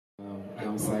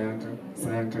I'm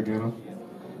Sayankah Geno,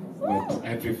 but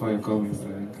I prefer you call me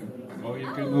Sayankah. Or you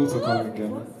can also call me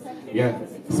Geno. Yeah,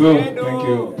 so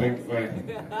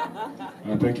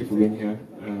thank you for being here.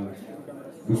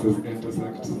 This is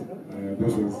Intersect,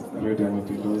 this is Redio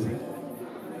Mapinduzi,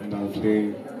 and I'll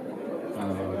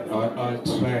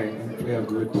try and play a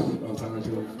good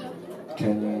alternative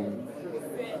Kenyan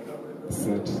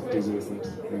DJ set.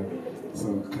 Yeah.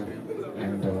 So carry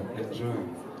and enjoy.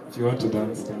 If you want to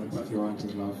dance, dance. If you want to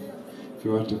laugh, if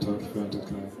you want to talk, if you want to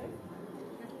cry,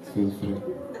 feel free.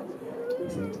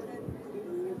 That's it.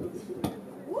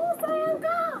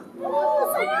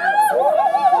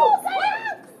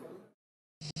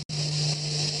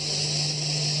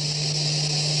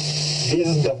 This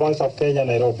is the voice of Kenya,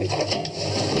 Nairobi.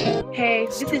 Hey,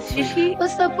 this is Shishi.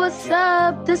 What's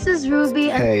up? This is Ruby.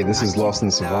 Hey, this is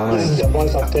Lawson Savannah. This is the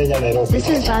voice of Kenya, Nairobi. This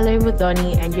is Valerie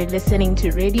Mudhoni, and you're listening to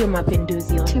Redio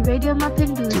Mapinduzi. To Redio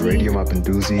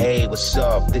Mapinduzi. Hey, what's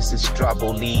up? This is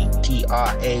Traboli,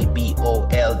 Trabole.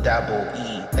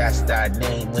 That's that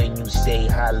name when you say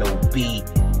hello, B.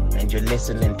 And you're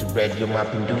listening to Redio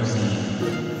Mapinduzi.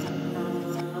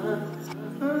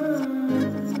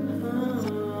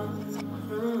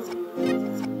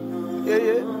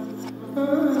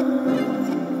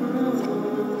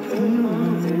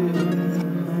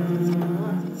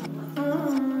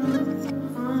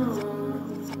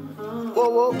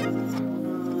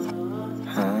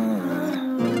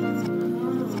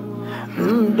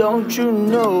 Don't you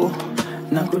know,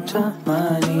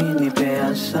 nakutamani nipe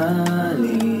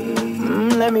asali.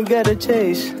 Let me get a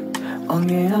taste,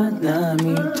 ongea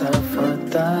nami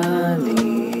tafadhali.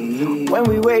 When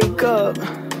we wake up,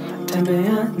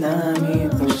 tembea nami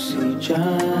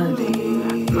usijali.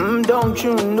 Don't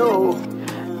you know,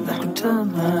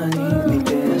 nakutamani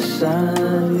nipe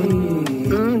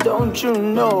asali. Don't you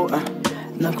know,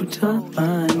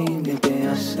 nakutamani nipe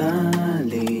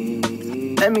asali.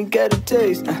 Let me get a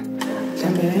taste.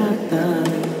 Tembea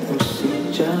nami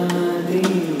usijali.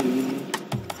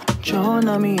 Njoo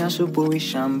nami asubuhi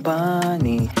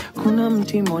shambani. Kuna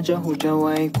mti moja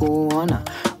hujawahi kuona.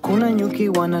 Kuna nyuki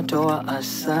wanatoa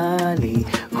asali.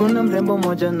 Kuna mrembo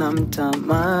moja na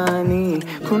mtamani.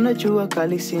 Kuna jua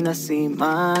kali sina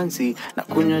simanzi. Na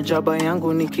kunywa jaba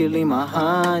yangu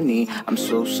nikilimahani. I'm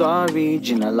so sorry,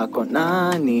 jina lako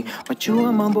nani?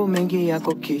 Wajua mambo mengi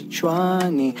yako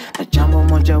kichwani. Na jambo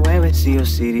moja wewe sio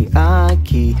siri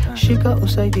aki. Shika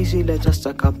usaidizi leta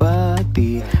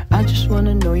stakabadhi. I just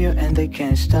wanna know you and they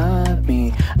can't stop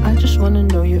me. I just wanna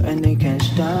know you and they can't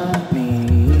stop me.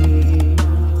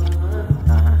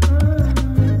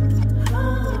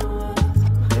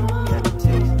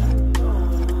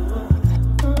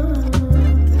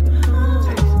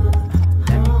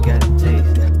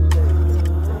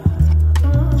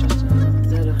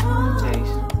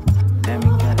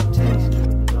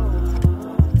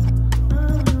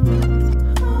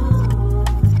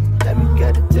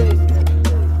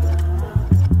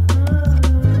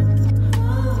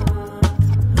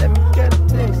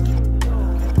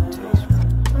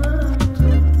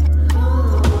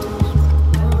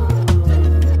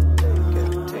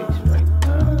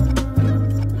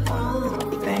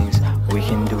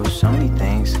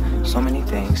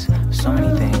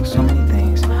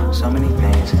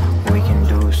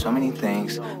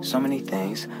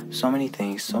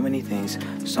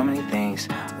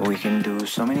 We can do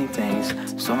so many things,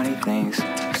 so many things,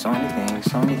 so many things,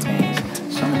 so many things,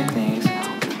 so many things.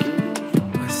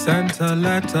 I sent a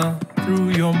letter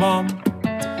through your mom.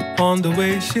 On the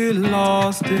way she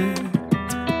lost it.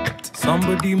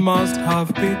 Somebody must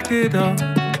have picked it up,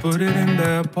 put it in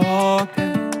their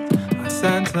pocket. I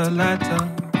sent a letter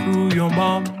through your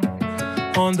mom.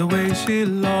 On the way she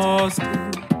lost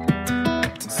it.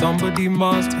 Somebody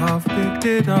must have picked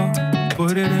it up,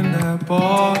 put it in their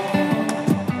pocket.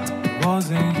 It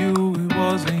wasn't you, it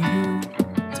wasn't you.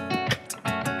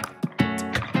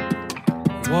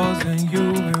 It wasn't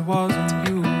you, it wasn't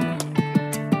you.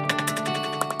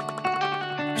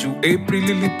 Juu April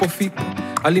ilipofika,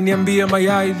 aliniambia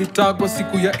mayai ilitagwa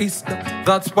siku ya Easter.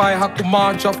 That's why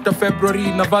hakumarch after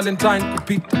February na Valentine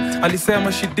kupita.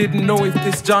 Alisema she didn't know if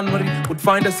this January would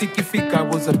find us ikifika. I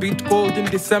was a bit cold in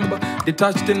December,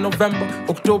 detached in November.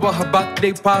 October her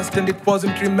birthday passed and it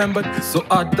wasn't remembered. So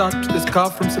add that to the scar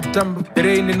from September. The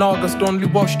rain in August only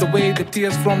washed away the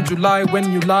tears from July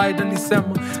when you lied.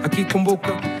 Alisema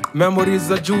akikumbuka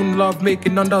memories of June, love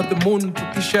making under the moon.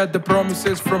 He shared the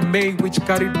promises from May, which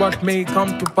carried what may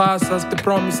come to pass as the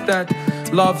promise that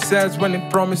love says when it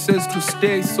promises to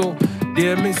stay. So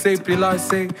Dear Miss April, I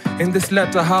say in this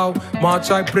letter how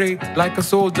much I pray, like a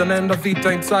soldier and a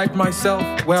vita inside myself,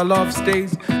 where love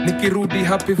stays. Nikirudi,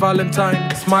 happy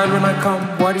Valentine. Smile when I come.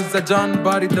 What is the John?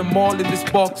 Bury them all in this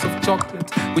box of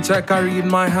chocolates, which I carry in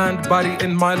my hand. Bury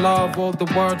in my love all the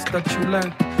words that you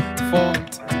let fall.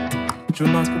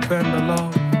 Nakupenda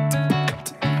love.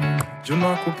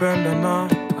 Nakupenda now.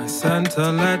 I sent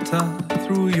a letter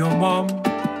through your mom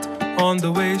on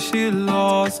the way she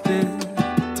lost it.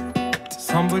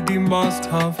 Somebody must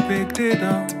have picked it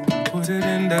up, put it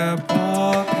in their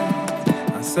pocket.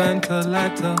 I sent a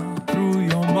letter through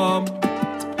your mom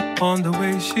on the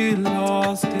way she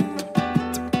lost it.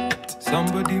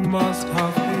 Somebody must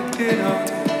have picked it up,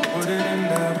 put it in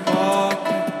their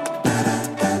pocket.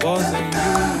 It wasn't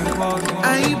you, it wasn't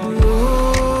Aibu,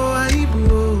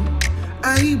 Aibu,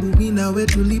 Aibu, mina we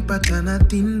tulipatana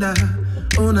Tinda.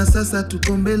 Ona sasa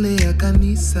tuko mbele ya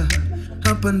kanisa.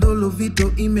 Hapa ndolo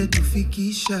vito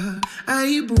imetufikisha.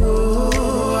 Aibu,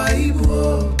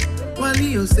 Aibu,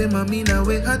 waliosema mina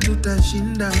we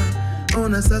hatutashinda.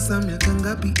 Ona sasa miaka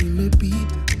ngapi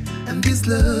imepita. And this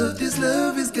love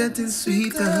is getting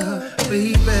sweeter,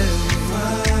 baby.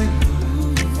 Fine,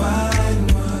 fine,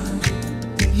 fine.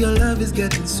 Your love is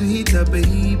getting sweeter,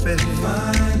 baby.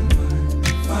 Fine,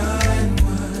 fine,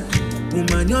 fine.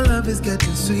 Woman, your love is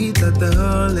getting sweeter,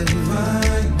 darling.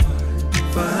 Fine,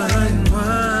 fine,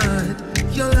 fine.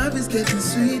 Your love is getting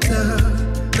sweeter.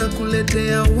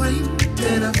 Nakuletea wine,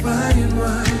 then a fine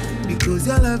wine. Because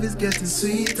your love is getting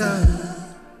sweeter.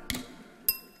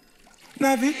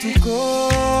 Na vituko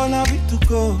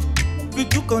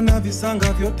vituko na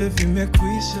visanga vyote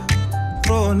vimekwisha.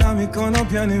 Roho na mikono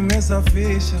pia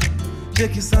nimesafisha.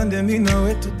 Jeki sande mina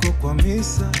wetuko kwa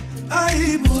misa.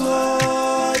 Aibu,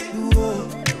 aibu,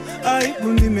 aibu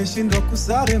nimeshindwa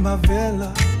kusare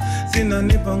mavela.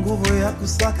 Zinanipa nguvu ya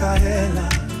kusaka hela.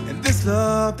 And this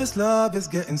love is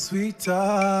getting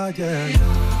sweeter, yeah.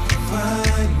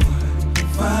 Fine one,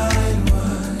 fine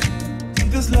one.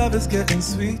 This love is getting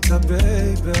sweeter,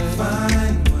 baby.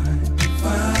 Fine one,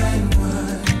 fine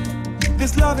one.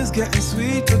 This love is getting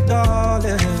sweeter,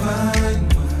 darling. Fine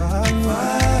one,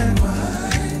 fine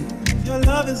one. Your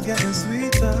love is getting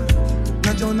sweeter.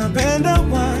 Najua unapenda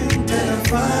wine, tena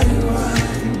fine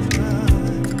wine.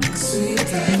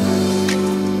 Sweeter,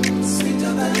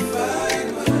 sweeter than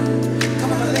fine wine.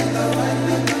 Come on, let the wine,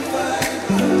 let the fine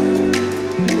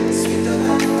wine. Sweeter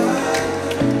than fine wine.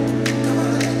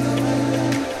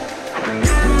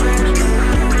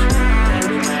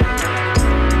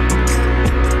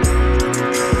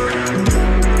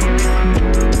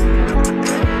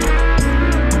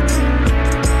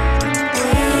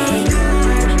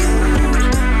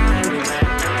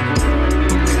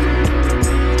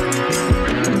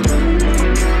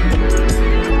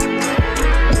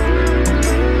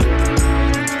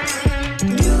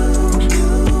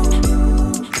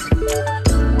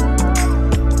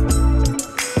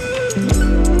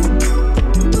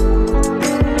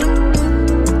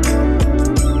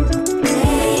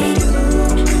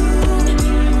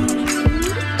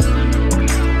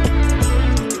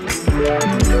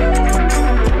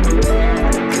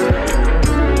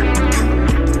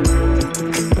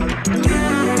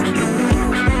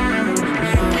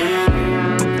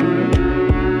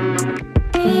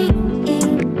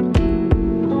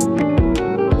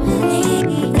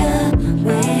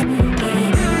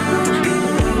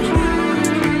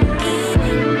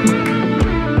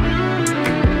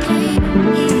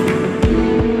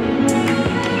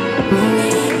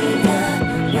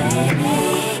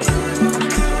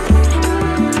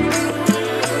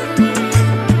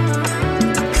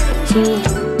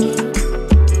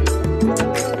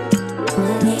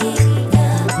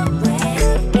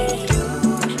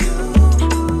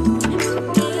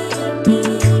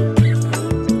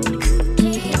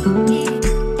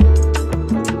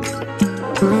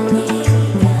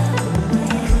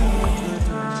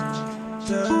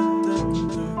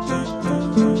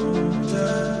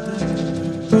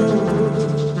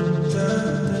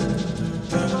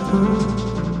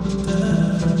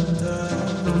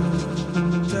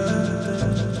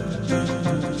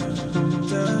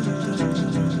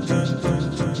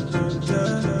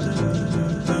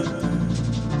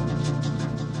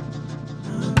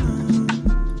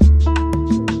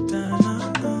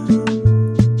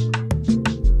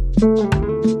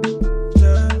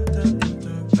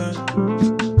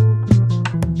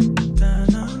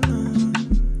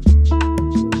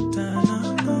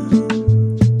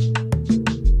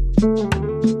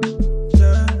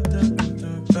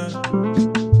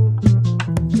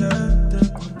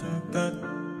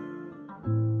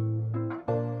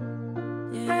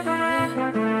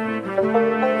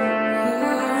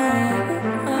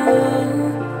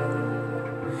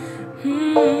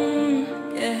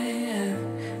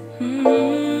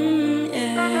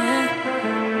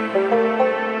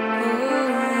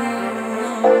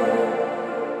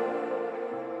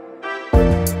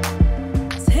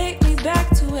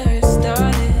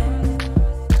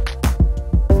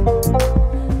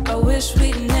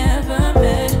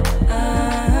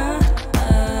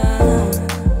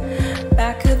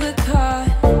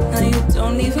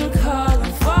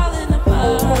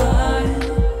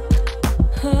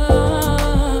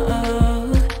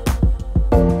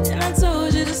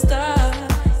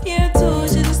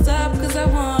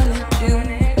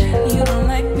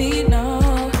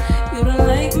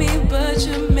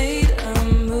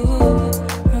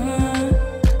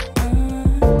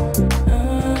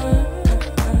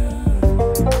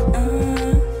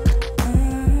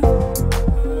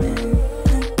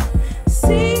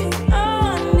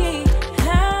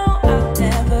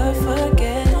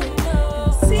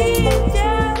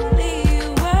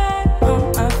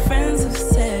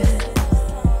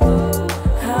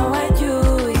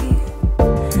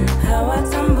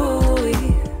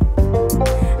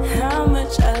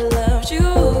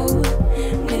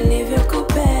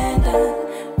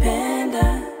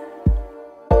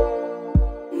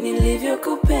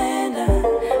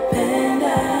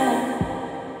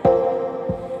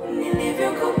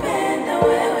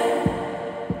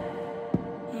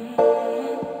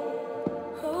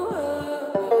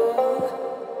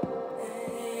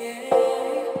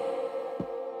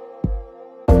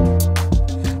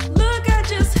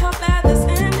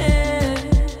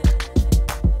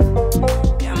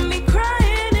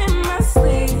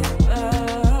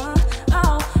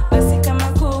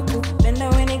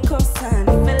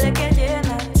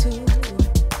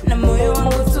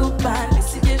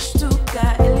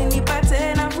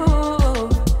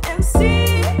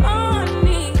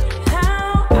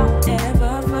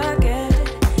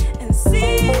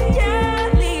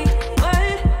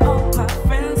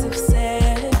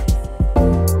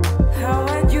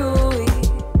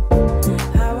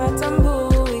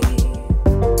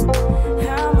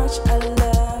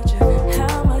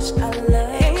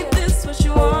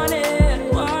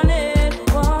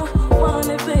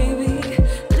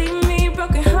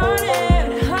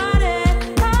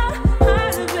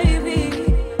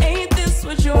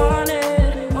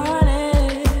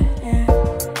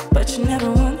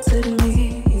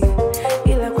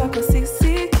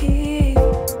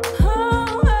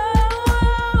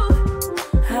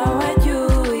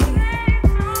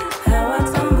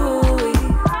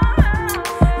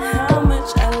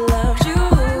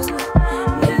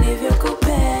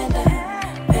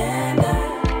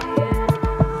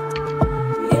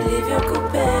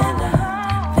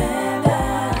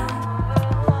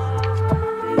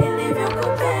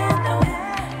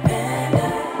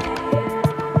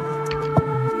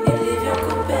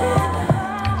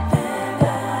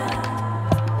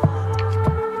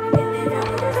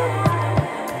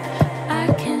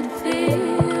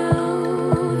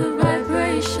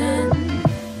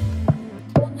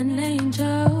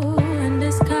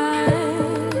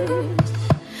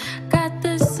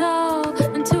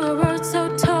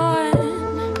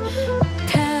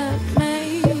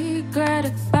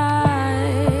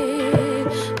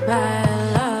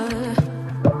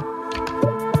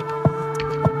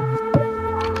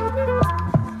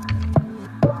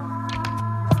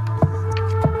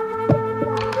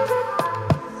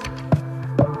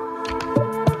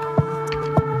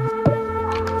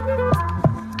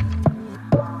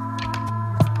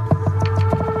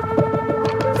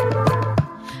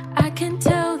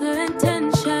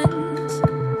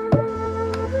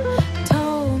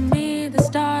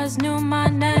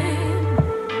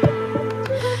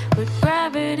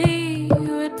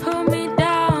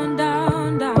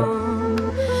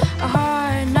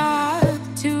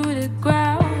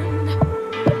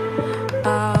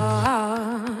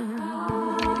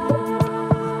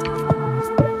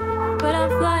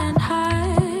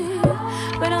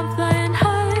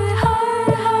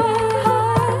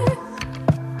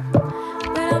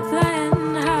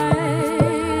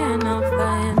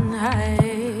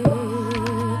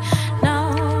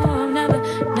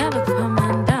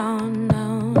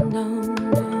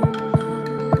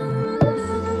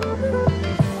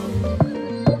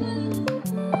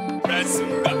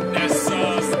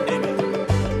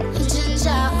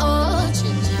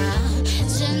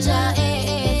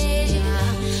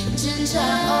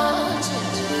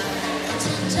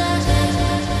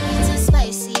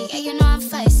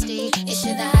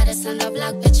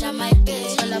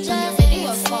 up on your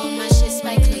video phone, my shit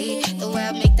Spike Lee. The way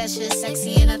I make that shit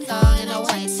sexy in a thong and a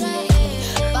white tee.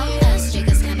 Bum ass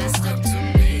niggas kinda stuck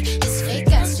to me. This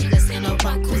fake ass niggas kinda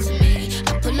rock with me.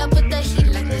 I pull up with the heat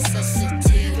like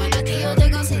necessity. When I KO, they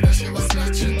gon' say that shit was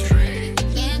legendary.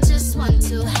 Man, just want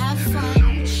to have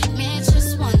fun. Man,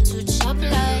 just want to chop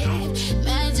life.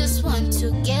 Man, just want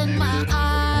to get my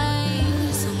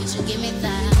eyes. So would you give me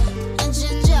that? And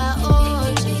ginger,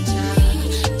 oh ginger,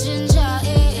 ginger,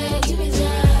 give me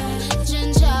that.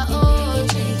 Ginger, oh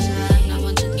ginger. Now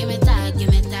won't you give me that? Give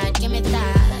me that, give me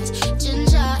that.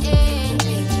 Ginger,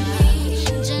 ginger,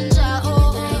 ginger,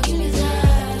 oh give me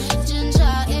that.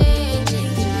 Ginger,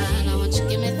 ginger. Now won't you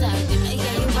give me that? Give me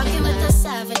that. You rockin' with the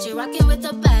savage, you rockin' with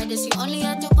the baddest. You only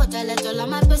had to put a little on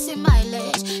my pussy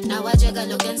mileage. Now I juggle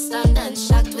looking stunned and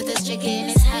shocked with this chick in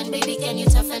his hand. Baby, can you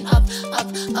toughen up, up,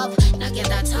 up? Now get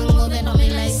that tongue moving on me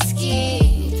like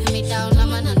ski. Put me down,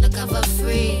 I'm an undercover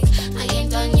freak. I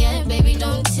ain't done yet, baby,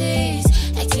 don't tease.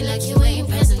 Acting like you ain't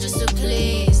present just to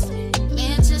please.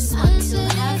 Me, I just want to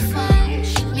have fun.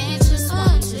 Me, I just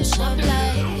want to chop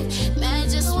life. Me, I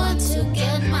just want to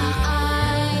get my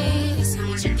eyes. How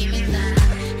much you give me that?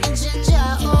 And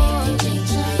ginger, oh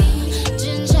ginger,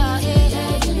 ginger,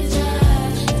 give me that.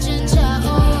 Ginger,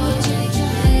 oh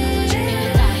ginger. Give me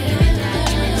that, give me that,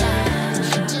 give me that.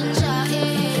 Ginger,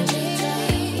 ginger,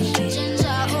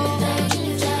 ginger, oh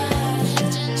ginger,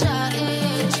 ginger,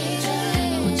 ginger.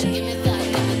 Won't you give me that,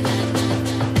 give me that?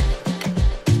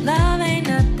 Love ain't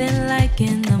nothing like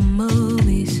in the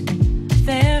movies.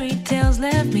 Fairy tales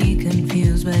left me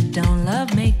confused, but don't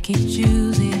love make it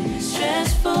choosy.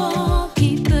 Stressful,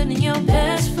 keep putting your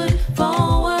best foot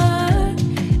forward.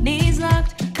 Knees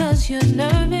locked, cause you're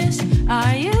nervous.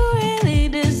 Are you really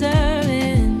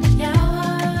deserving?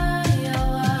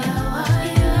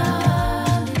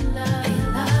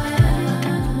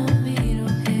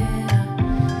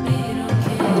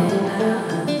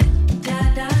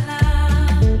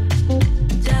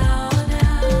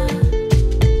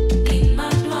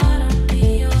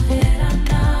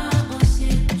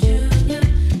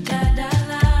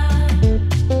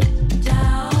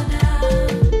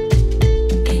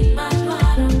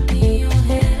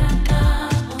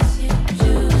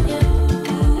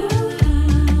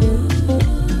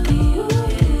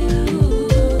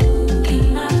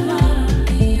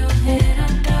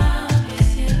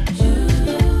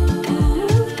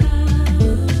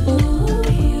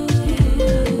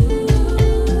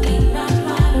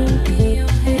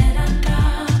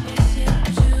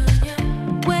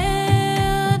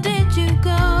 Where did you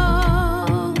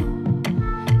go?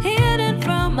 Hidden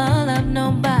from all of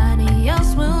nobody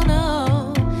else will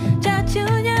know.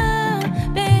 Chachunya,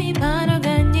 baby, pano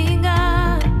ganinga.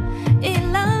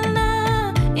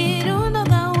 Ilana, iruno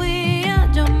gawia.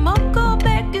 Jomoko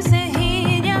beki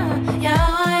sehinya.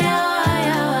 Yawa, yawa,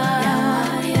 yawa, yawa,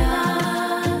 yawa.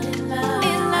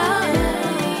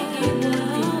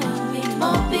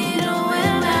 Mopiro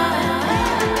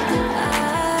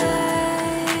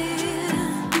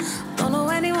don't know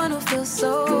anyone who feels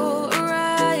so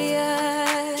right.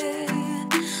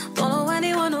 Don't know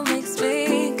anyone who makes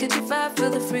me get your vibe, feel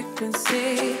the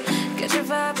frequency. Get your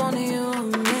vibe on you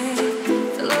and me.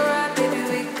 Feel alright, baby,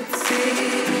 we could see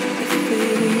if we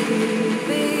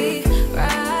be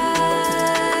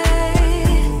right.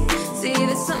 See,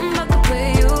 there's something about the way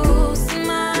you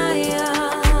smile.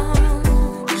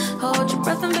 Hold your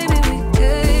breath and baby, we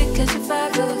could catch your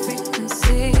vibe, feel the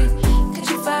frequency. Get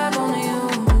your vibe on you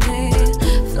and me.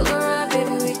 Feel alright,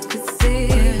 baby, we could see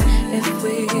if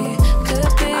we could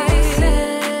be.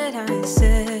 I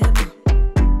said,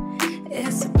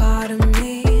 it's a part of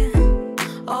me.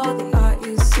 All the art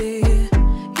you see,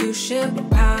 you should be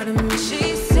proud of me.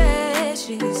 She said,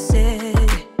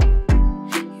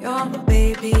 you're my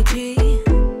baby G.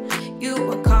 You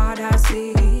work hard, I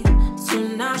see. So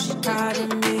now she's proud of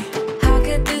me. How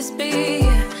could this be?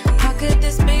 How could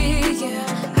this be? Yeah.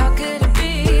 How could it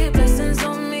be? Blessings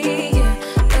on me, yeah.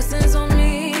 Blessings on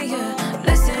me, yeah.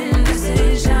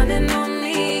 Blessings shining on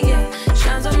me, yeah.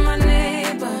 Shines on my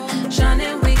neighbor,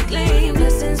 shining weekly.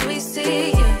 Blessings we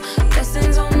see, yeah.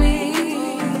 Blessings on me.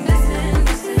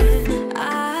 I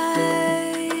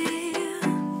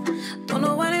don't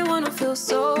know anyone who feels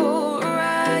so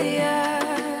right.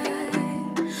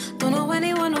 Don't know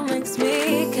anyone who makes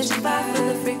me catch your vibe, feel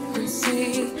the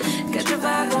frequency. Get your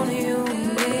vibe on you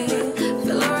and me.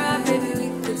 Feel alright, baby, we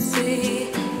could see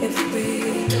if we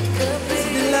could be.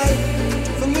 The light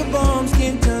from your bombs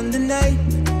can turn the night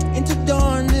into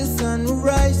dawn. The sun will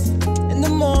rise in the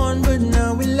morn, but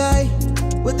now we lie.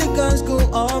 Where the guns go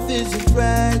off is a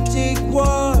tragic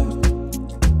war.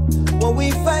 What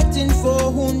we fight waiting for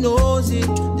who knows it.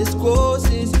 This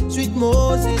closest, sweet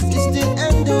Moses, it's the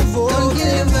end of all. Don't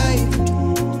kill your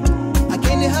vibe. I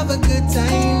can't have a good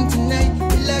time tonight,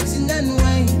 relaxing and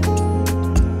wine.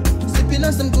 Sipping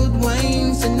on some good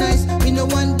wine, so nice, we no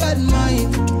one bad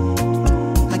mind.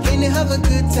 I can't have a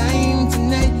good time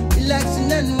tonight,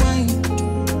 relaxing and wine.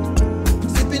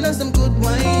 Sipping on some good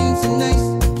wine, so nice.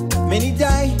 Many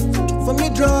die from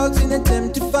your drugs in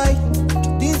attempt to fight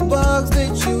these bugs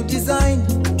that you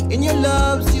designed. In your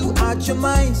loves, you out your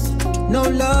minds. No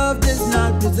love does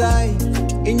not reside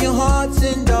in your hearts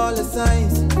and dollar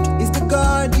signs. It's the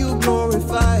God you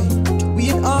glorify. We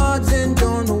at odds and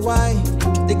don't know why.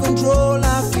 They control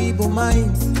our feeble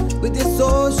minds with their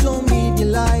social media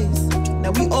lies.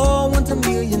 Now we all want 1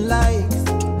 million likes.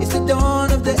 It's the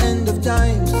dawn of the end of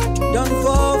times. Don't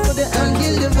fall for the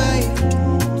kill the vibe.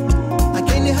 I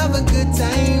can't have a good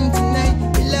time tonight,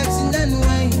 relaxing and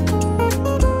wine.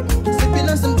 Sipping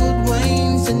on some good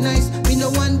wine, so nice, we no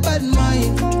one bad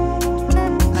mind.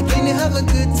 I can't have a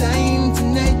good time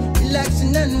tonight,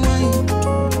 relaxing and wine.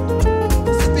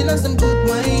 Sipping on some good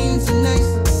wine, so nice,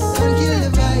 don't kill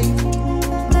the vibe.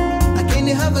 I can't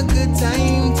have a good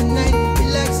time tonight,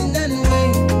 relaxing and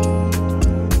wine.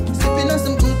 Sipping on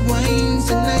some good wine,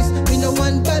 so nice, we no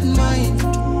one bad mind.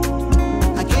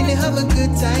 I can't have a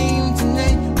good time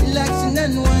tonight, relaxing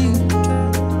and wine.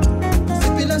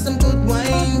 Sipping on some good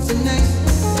wine, so nice,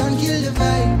 don't kill the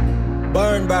vibe.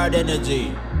 Burn bad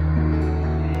energy.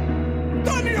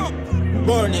 Turn it up.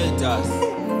 Burn it us.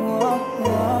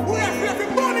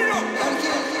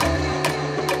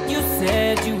 You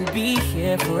said you'd be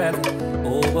here forever.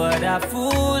 Oh, what a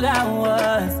fool I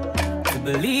was to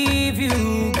believe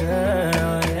you,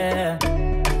 girl, yeah.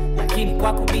 Lakini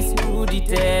kwako misirudi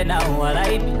tena,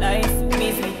 wala ibi life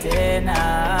misi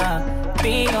tena.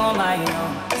 Being on my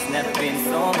own, it's never been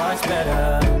so much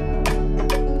better.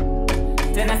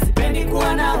 Tena sipendi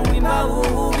kuwa na wimba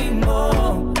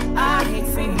wimbo. I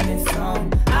hate singing this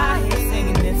song, I hate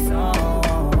singing this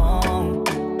song.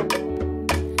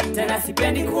 Tena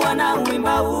sipendi kuwa na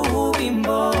wimba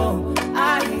wimbo.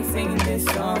 I hate singing this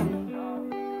song.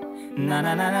 Na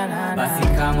na na na na. Basi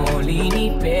kama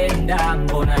ulinipenda,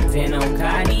 mbona tena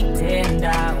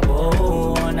ukanitenda?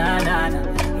 Oh na na na.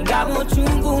 Ingawa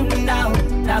uchungu ninao,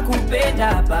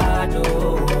 nakupenda bado.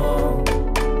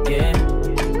 Yeah.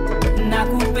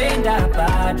 Nakupenda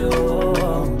bado.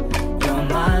 You're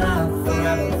my love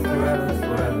forever, forever,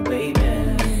 forever, baby.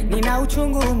 Nina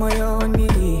uchungu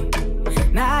moyoni,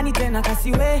 nani tena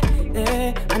kasiwe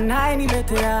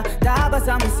anayeniletea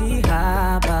tabasamu si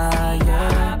haba,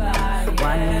 yeah.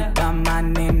 Wanipa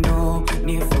maneno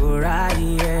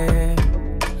nifurahie,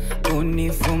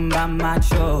 unifumba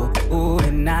macho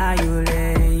uwe na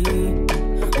yule,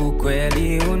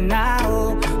 ukweli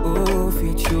unao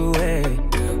ufichue,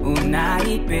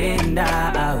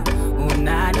 unanipenda au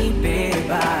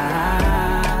unanibeba.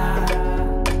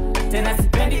 Tena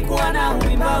sipendi kuwa na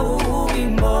wimba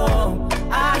wimbo.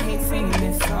 I hate singing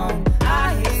this song,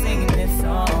 I hate singing this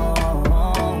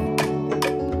song.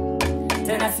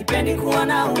 Tena sipendi kuwa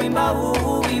na wimba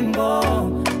wimbo.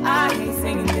 I hate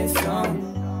singing this song.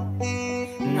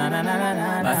 Na na na na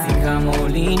na. Basi kama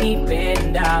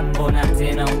ulinipenda, mbona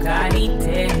tena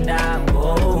ukanitenda?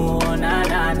 Oh na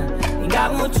na na.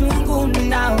 Ingawa uchungu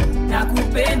ninao,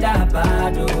 nakupenda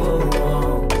bado.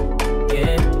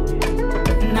 Yeah.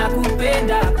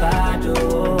 Nakupenda bado.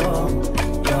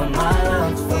 You're my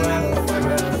love forever,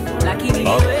 forever. Lakini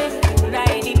wewe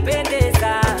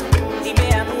unayenipendeza,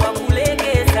 nimeamua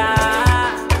kulegeza.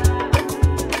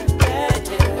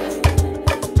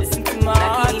 Listen to my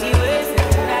heart. Lakini wewe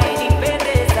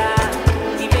unayenipendeza,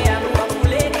 nimeamua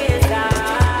kulegeza.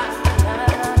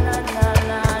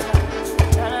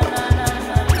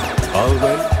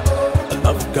 Always,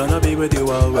 love gonna be with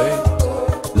you always.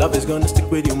 Love is gonna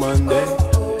stick with you Monday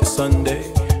to Sunday,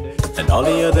 and all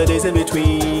the other days in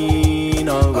between.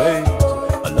 Always,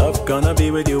 a love gonna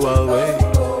be with you always.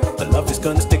 A love is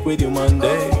gonna stick with you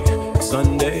Monday,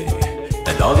 Sunday,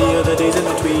 and all the other days in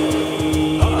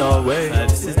between. Always.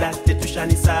 This is that Tetu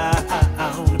Shani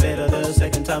sound, better the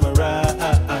second time around.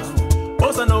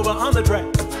 Bossa Nova on the track.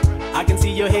 I can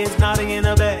see your heads nodding in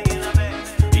the back.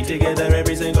 Be together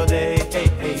every single day. Hey,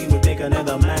 hey, we make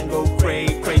another man go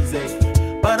crazy.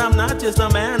 But I'm not just a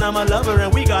man, I'm a lover,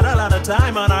 and we got a lot of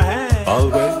time on our hands.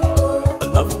 Always, a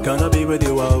love gonna be with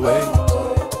you always.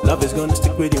 Love is gonna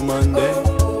stick with you Monday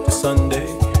to Sunday,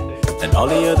 and all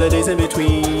the other days in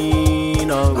between.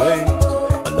 Always,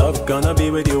 a love gonna be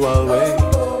with you always.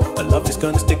 A love is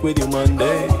gonna stick with you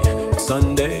Monday,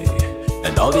 Sunday,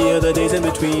 and all the other days in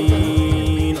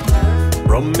between.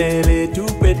 From LA to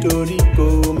Puerto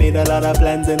Rico, made a lot of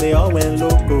plans and they all went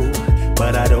loco.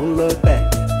 But I don't look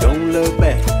back, don't look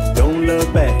back, don't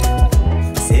look back.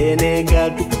 Senegal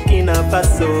to Burkina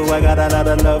Faso, I got a lot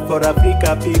of love for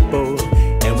Africa people.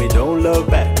 And we don't look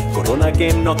back, Corona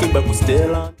came knocking but we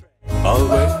still on track.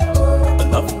 Always,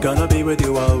 love gonna be with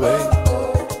you always.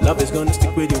 Love is gonna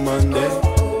stick with you Monday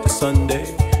to Sunday,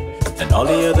 and all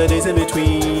the other days in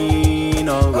between.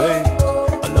 Always,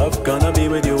 love gonna be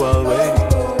with you always.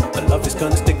 Love is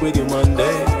gonna stick with you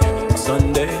Monday,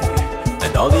 Sunday,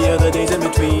 and all the other days in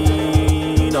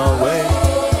between. Always.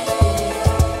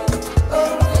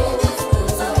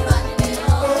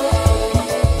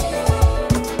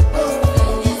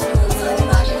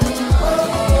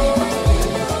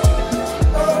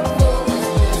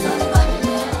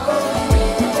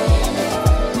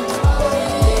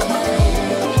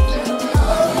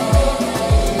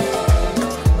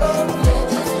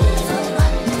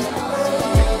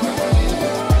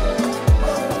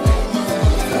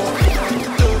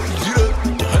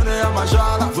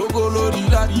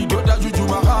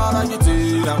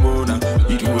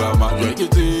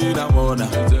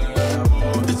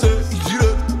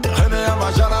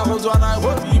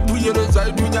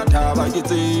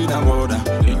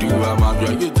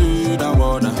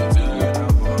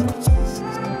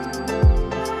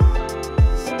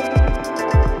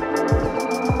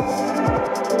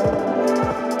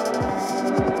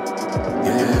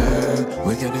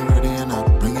 We're getting ready and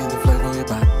I'm bringing the flavor way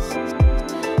back.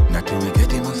 Not till we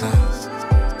get in my house.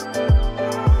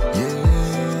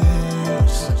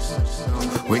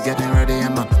 We're getting ready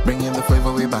and I'm bringing the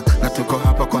flavor way back. Not to go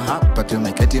hapa to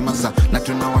make it masa. Not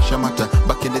to know washamata,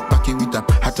 backing it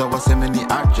up. Hata wasemeni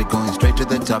arche going straight to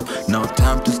the top. No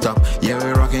time to stop. Yeah,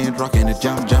 we're rocking it,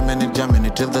 jamming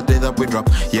it till the day that we drop.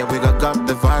 Yeah, we got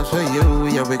the vibes for you.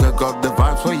 Yeah, we got the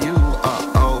vibes for you.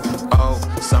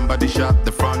 Somebody shut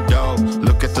the front door.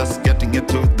 Look at us getting it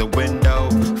through the window.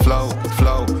 Flow,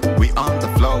 we on the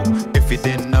flow. If you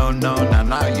didn't know,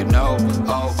 now you know.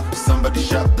 Oh, somebody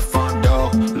shut the front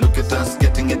door. Look at us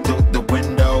getting it through the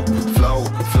window. Flow,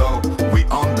 we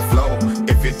on the flow.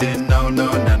 If you didn't know,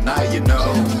 now you know.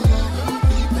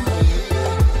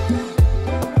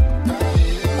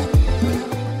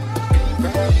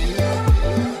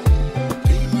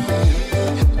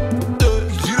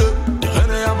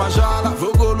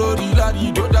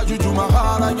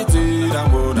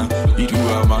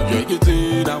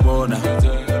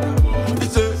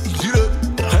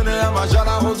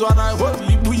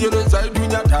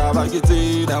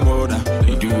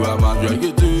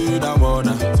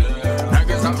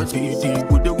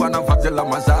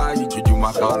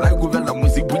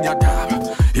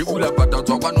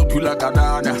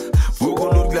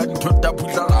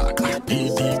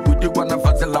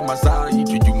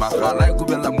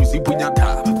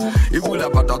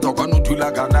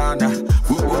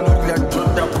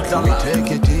 We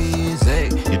take it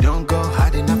easy. You don't go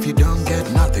hard enough, you don't get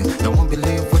nothing. They won't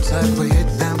believe what side we hit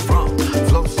them from.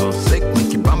 Flow so sick,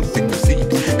 make you bump in your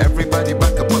seat. Everybody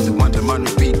back up on the one to man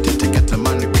repeat. To get a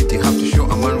man repeat, you have to show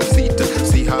a man receipt.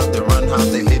 See how they run, how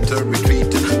they hit or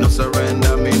retreat. No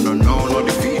surrender, me no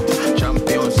defeat.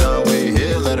 Champions are we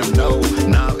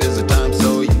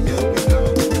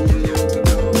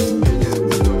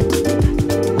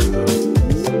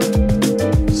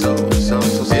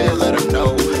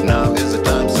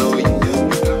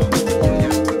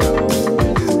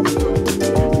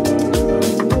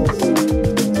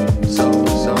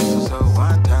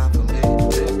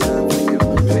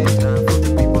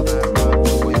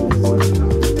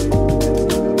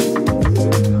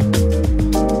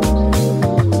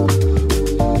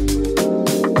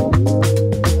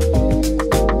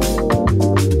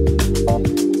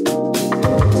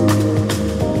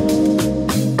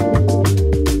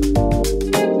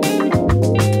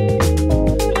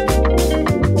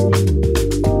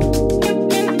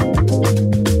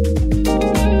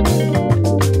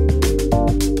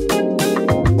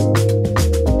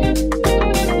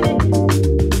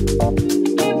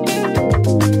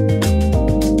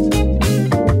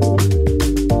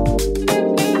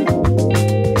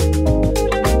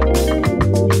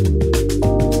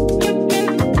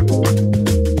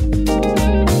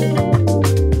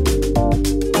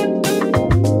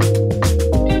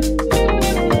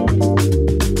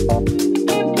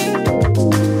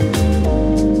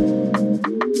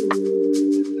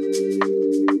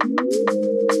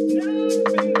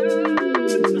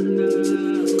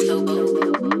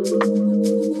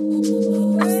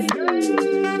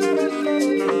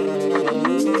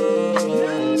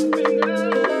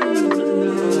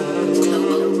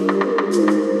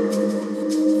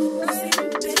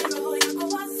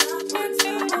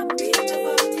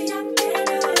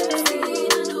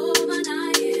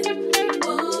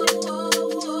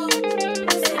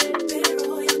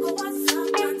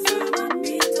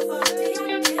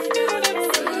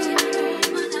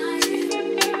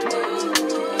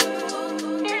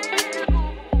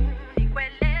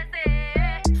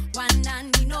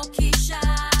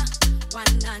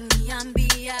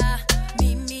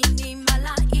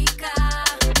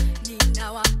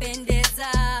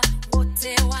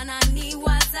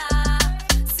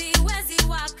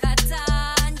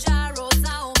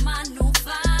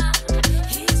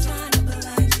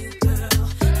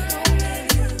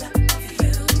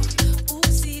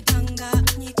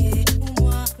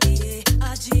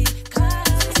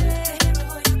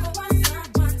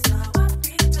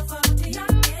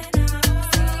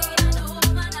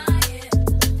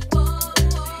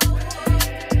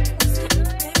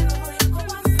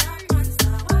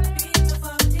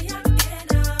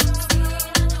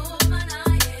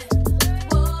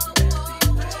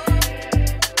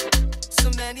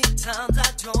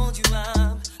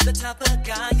the type of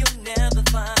guy you'll never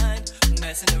find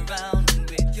messing around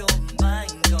with your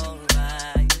mind,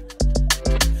 alright.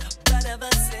 But ever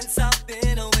since I've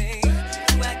been away,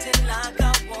 you acting like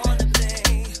I wanna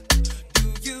play.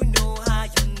 Do you know how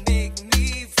you make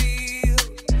me feel?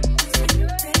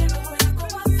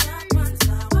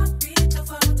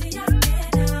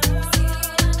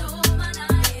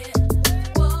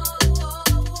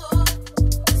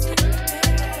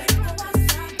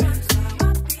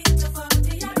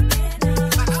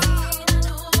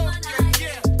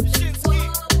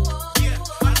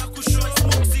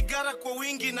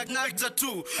 Nagta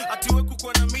tu atiwe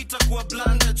kukuwa na mita kuwa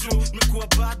blanda juu mekuwa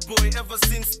bad boy ever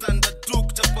since standard 2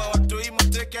 kuchapa watoi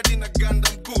mateke hadi na ganda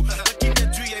mkuu lakini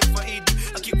ajui ya ifaidi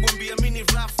akikuambia mini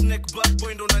roughneck bad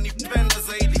boy ndo nanipenda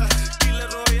zaidi kila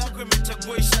roho yako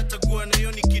imechagua ishatakuwa na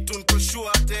hiyo ni kitu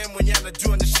nikoshua hata yeye mwenye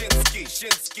anajua na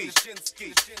Shinski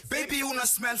baby una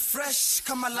smell fresh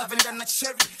kama lavender na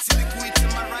cherry sili kuita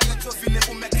Mariah to vile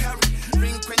umecarry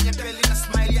ring kwenye belly na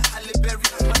smile ya Halle Berry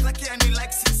mazake yani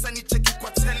like sinsa ni cheki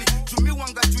kwa telly jumi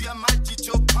wanga juu ya maji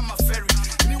jo kama ferry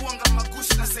mi wanga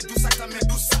magushi na sedusa kama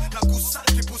medusa na gusa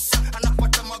kibusa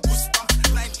anapata magusi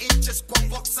 9 inches kwa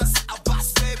boxers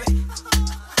abas baby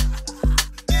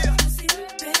yeah.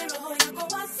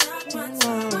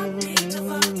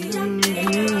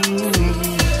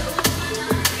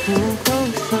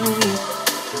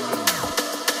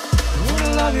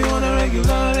 Love you on a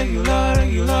regular.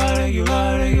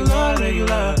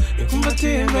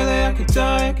 Nikumbatie mbele ya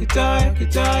kitaya.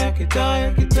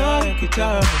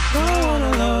 I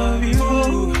wanna love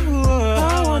you,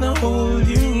 I wanna hold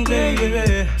you,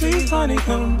 baby. Please honey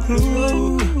come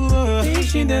through,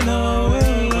 nishinde nawe.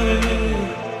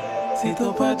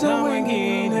 Sitopata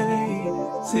wengine,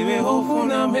 siwe hofu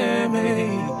na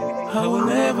meme. I will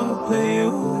never play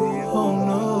you, oh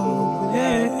no,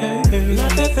 yeah.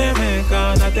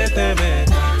 Natetemeka.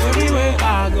 Everywhere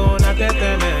I go,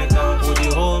 natetemeka. Would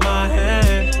you hold my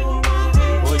hand?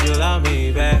 Would you love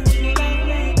me back?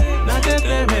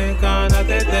 Natetemeka.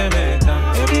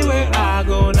 Everywhere I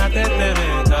go,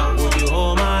 natetemeka. Would you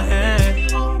hold my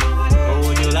hand? Or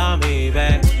would you love me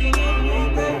back?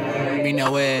 Me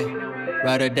nowhere,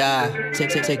 ride or die.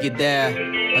 Take it there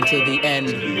until the end.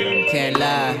 Can't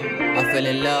lie, I fell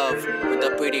in love with a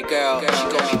pretty girl. She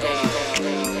got me going.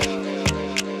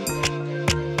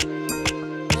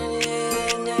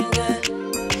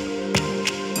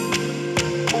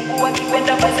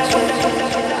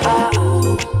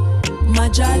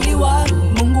 Majaliwa,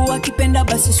 Mungu akipenda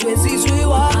basi siwezi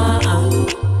zuiwa.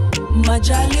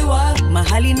 Majaliwa,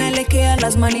 mahali naelekea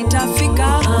lazima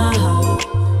nitafika.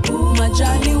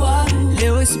 Majaliwa,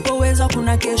 leo isipoweza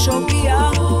kuna kesho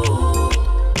pia.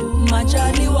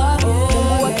 Majaliwa,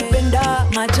 Mungu akipenda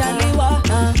majaliwa.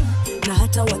 Na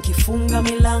hata wakifunga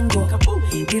milango,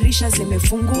 dirisha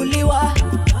zimefunguliwa.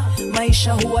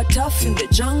 Maisha huwa tough in the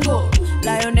jungle,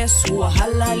 lioness huwa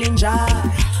halali njaa.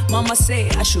 Mama say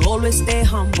I should always stay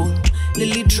humble.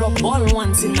 Lily drop all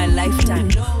once in my lifetime.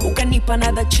 Ukanipa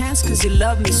another chance cause you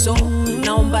love me so.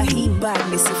 Naomba hii bag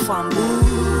nisifambu.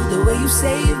 The way you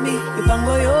save me,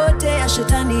 mipango yote ya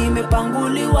shetani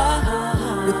imepanguliwa.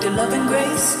 With your love and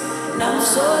grace, na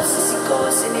msosi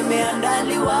sikosi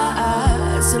nimeandaliwa.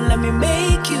 So let me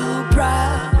make you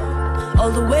proud,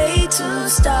 all the way to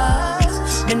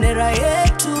stars. Bendera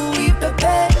yetu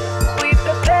ipepe.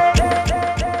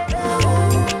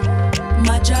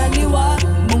 Majaliwa,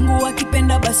 Mungu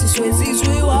akipenda basi siwezi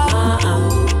zuiwa.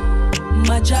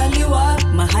 Majaliwa,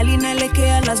 mahali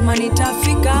naelekea lazima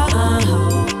nitafika.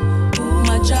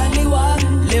 Majaliwa,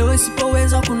 leo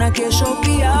isipoweza kuna kesho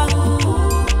pia.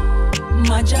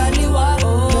 Majaliwa,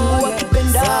 Mungu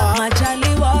akipenda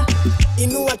majaliwa.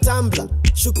 Inua tambla,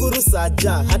 shukuru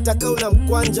saja. Hata kauna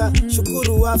mkwanja,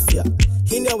 shukuru afya.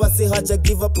 Hine wasi haja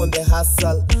give up on the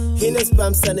hustle. Hine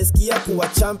spam saneskia kuwa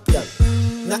champion.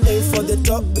 Na aim for the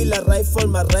top bila rifle.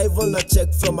 My rival na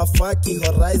check from a faki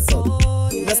horizon.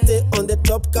 Na stay on the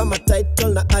top kama title.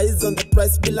 Na eyes on the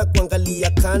price bila kuangalia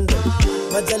kando.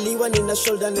 Majaliwa nina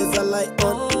shoulder neza lie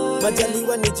on.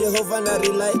 Majaliwa ni Jehovah na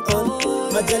rely on.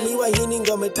 Majaliwa hini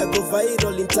ngome itago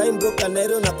viral. In time broke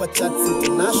Nairo na kwa charts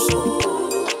international.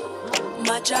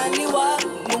 Majaliwa,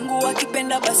 Mungu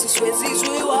akipenda basi siwezi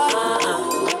zuiwa.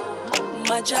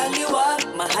 Majaliwa,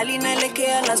 mahali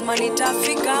naelekea lazima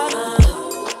nitafika.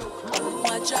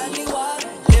 Majaliwa,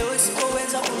 leo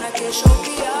isipoweza kuna kesho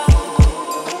pia.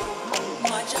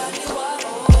 Majaliwa,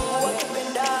 Mungu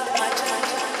akipenda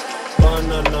majaliwa.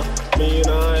 Banana, me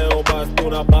na yo bas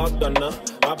tuna bagana.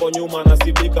 hapo nyuma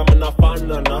nasidika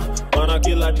mnafanana. Mana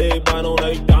kila day bana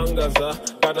unaitangaza.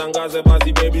 Katangaze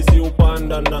basi baby si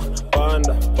upandana.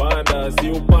 Panda, panda, si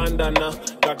upandana.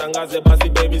 Katangaze basi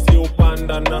baby si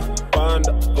upandana.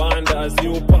 Panda, panda, si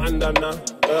upandana.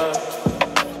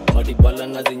 Maribala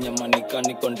na zinyamanika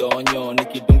niko ndonyo.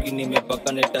 Nikidungi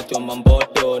nimepaka netacho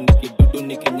mamboto. Nikidudu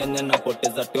nikinyanya na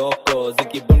poteza toko.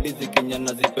 Zikibundi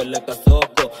zikinyana zipeleka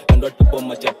soko. Ndo tupo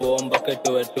machapo mbaka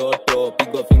toe toto.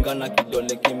 Pigo finga na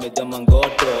kidole kimeja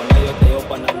mangoto. Na yote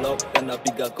yopa na lock na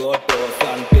piga koto.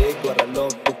 Sanpe kwa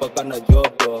lock kupaka na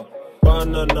joto.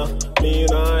 Banana, mi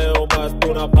nayo basi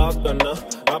tunapakana.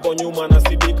 Hapo nyuma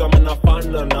nasidika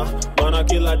mnafanana. Mana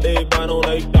kila day bana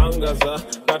unaitangaza.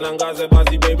 Katangaze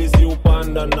basi baby si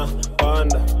upandana.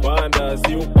 Panda, panda,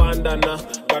 si upandana.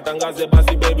 Katangaze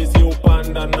basi baby si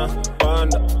upandana.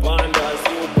 Panda, panda,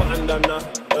 si upandana.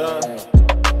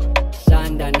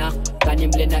 Shandana,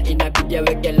 kanimlena inapidia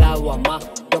weke lawama.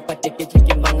 Toka teke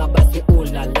chiki manga basi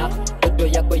ulala. Toto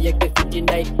yako yeke fiti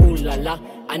ndai ulala.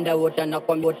 Anda wota na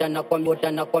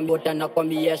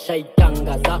kwambi ya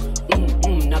shaitangaza.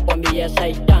 Na kwambi ya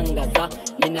shaitangaza.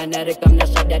 Nina nareka mna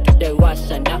shada tute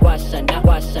washana.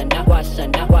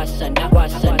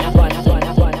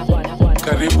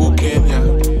 Karibu Kenya,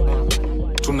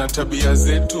 tuna tabia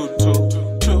zetu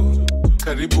tu.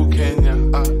 Karibu Kenya,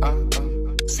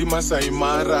 si Masai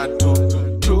Mara tu.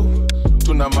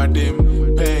 Tuna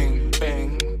madem peng,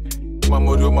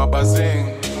 mamorio mabazeng.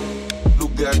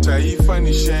 Lugha ya taifa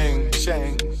ni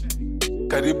sheng.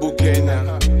 Karibu Kenya,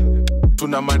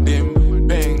 tuna madem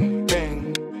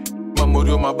peng,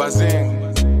 mamorio mabazeng.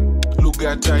 Lugha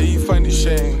ya taifa ni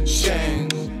sheng.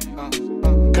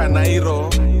 Kanairo,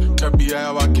 tabia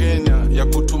ya Wakenya ya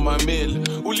kutuma mail.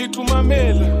 Ulituma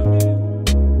mail,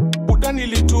 udani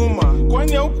lituma,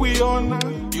 kwani haukuiona?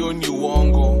 Hiyo ni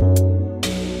uongo.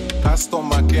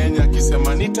 Customer Kenya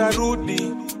kisema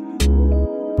nitarudi,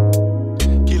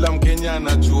 kila Mkenya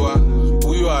anajua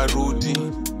huyo arudi.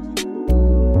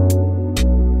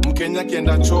 Mkenya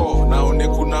kienda choo naone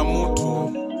kuna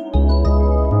mtu,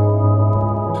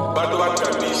 bado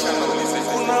atabisha naulize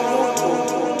kuna mtu.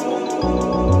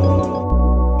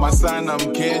 Masana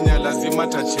Mkenya lazima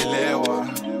tachelewa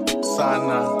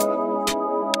sana,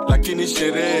 lakini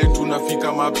sherehe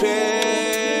tunafika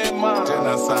mapema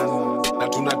tena sana. Na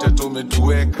tunateta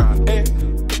umetuweka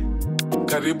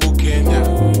Karibu Kenya,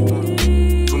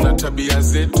 tuna tabia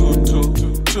zetu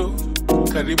tu.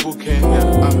 Karibu Kenya,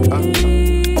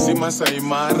 si Masai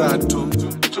Mara tu.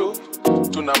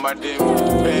 Tuna mademu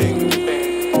peng,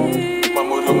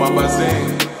 mamorio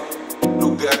mabazeng.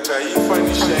 Lugha ya taifa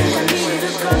ni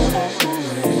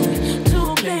to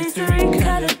a place to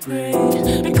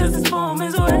recalibrate, because this form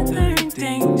is weathering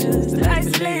dangers.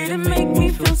 Isolate and make me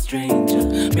feel stranger.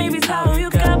 Maybe it's how you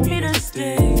got me to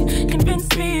stay.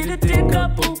 Convince me to dig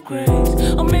up old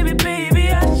graves. Or maybe baby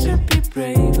I should be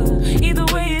braver. Either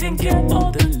way it didn't get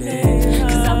all the lay.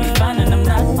 Cause I'll be fine and I'm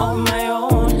not on my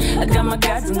own. I got my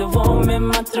guys in the warm in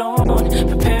my throne.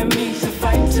 Prepare me to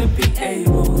fight to be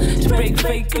able to break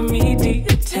fake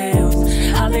immediate tales.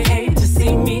 How they hate to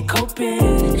see me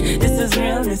coping. This is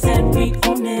realness and we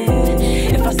own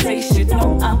it. If I say shit,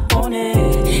 no, I'm on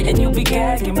it. And you'll be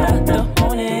gagging about the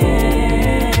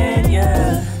morning,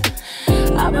 yeah.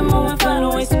 I've been moving,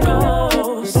 finding ways to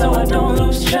go, so I don't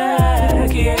lose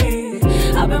track, yeah.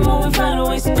 I've been moving, finding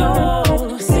ways to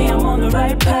go, see I'm on the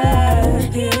right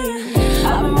path, yeah.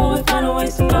 I've been moving, finding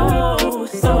ways to go,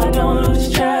 so I don't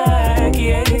lose track,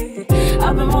 yeah.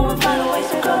 I've been moving, finding ways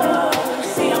to go,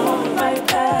 see I'm on the right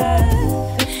path.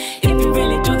 If you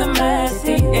really do the math,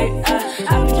 yeah,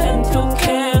 I'm trying to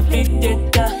carry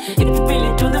it, if you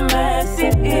really do the math,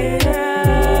 yeah.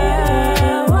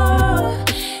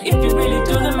 If you really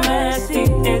do the math,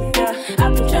 yeah,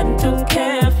 I'm trying to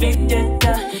carry it,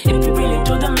 if you really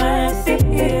do the math,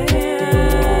 yeah.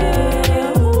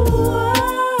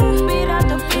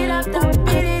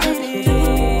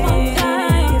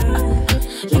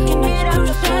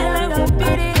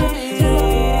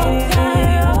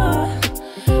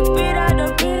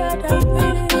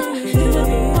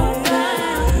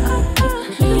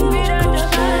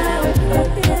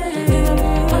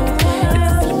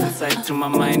 Through my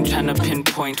mind, trying to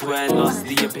pinpoint where I lost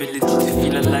the ability to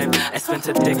feel alive. I spent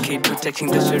a decade protecting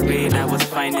the charade. I was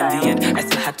fine in the end. I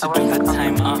still had to do the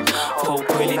time. Kwa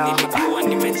ukweli nilikuwa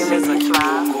nimecheza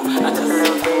kidogo. Hata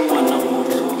sikuwa na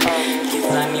moto.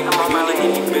 Gizani mwili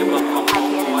nilibeba kwa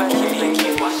Mungu. Akili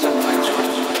ikiwasha kwa joto.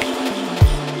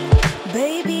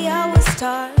 Baby, our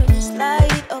stars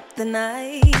light up the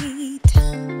night.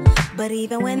 But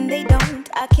even when they don't,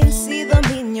 I can see them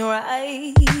in your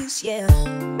eyes, yeah.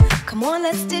 Come on,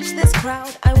 let's ditch this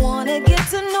crowd. I wanna get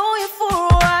to know you for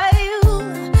a while.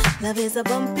 Love is a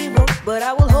bumpy road, but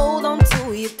I will hold on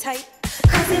to you tight.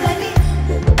 Cause you let me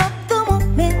up the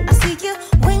moment I see you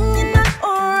when you're not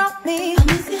around me.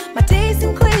 My days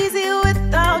seem crazy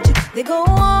without you, they go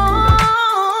on.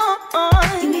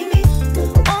 You meet me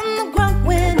on the ground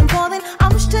when I'm falling.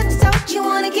 I'm stretched out, you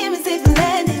wanna give me safe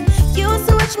landing. You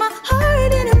switch my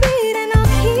heart in a beat and I'll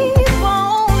keep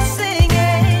on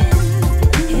singing.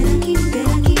 And I keep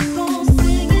on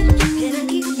singing. And I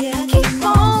keep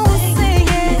on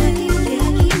singing. And I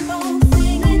keep on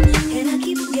singing. And I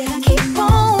keep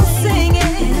on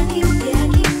singing. And I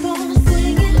keep on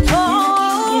singing.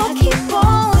 Oh, keep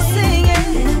on singing.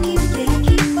 And I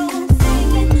keep on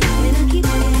singing. And I keep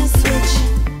switch.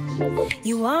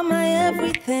 You are my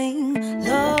everything,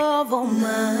 love all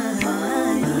mine.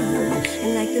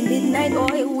 And like the midnight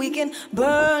oil, we can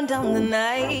burn down the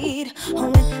night. Oh,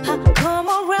 when I come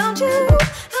around you,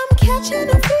 I'm catching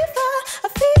a fever,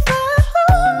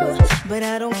 ooh. But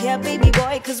I don't care, baby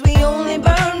boy, cause we only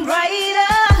burn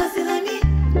brighter. Cause you let me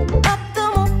up the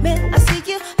moment I see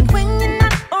you, and when you're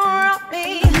not around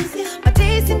me, my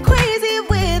days seem crazy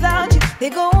without you, they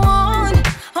go on,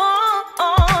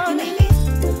 on. You make me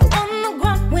on the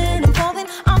ground when I'm falling,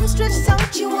 I'm stretched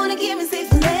out, you wanna give me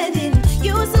safe landing.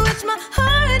 You switch my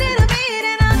heart in a beat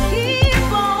and I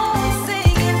keep on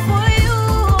singing for you.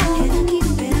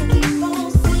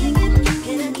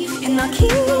 And I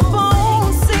keep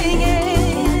on singing.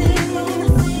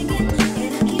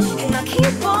 And I keep on singing. And I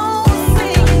keep on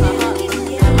singing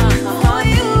for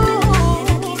you.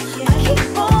 I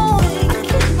keep on.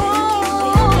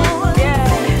 Yeah.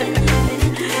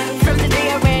 From the day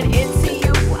I ran into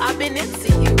you, I've been into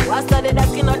you. I started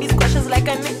asking all these questions like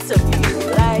an interview.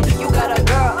 Like, you got a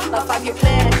girl, a 5-year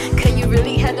plan. Can you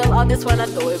really handle all this when I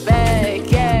throw it back?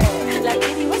 Yeah. Like,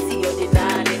 can you see or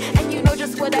deny it? And you know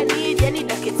just what I need, yeah, need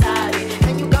to get tired.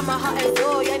 And you got my heart and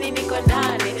soul, yeah, need to go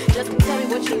down it. Just tell me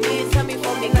what you need, tell me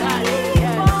for me, got it,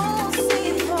 yeah.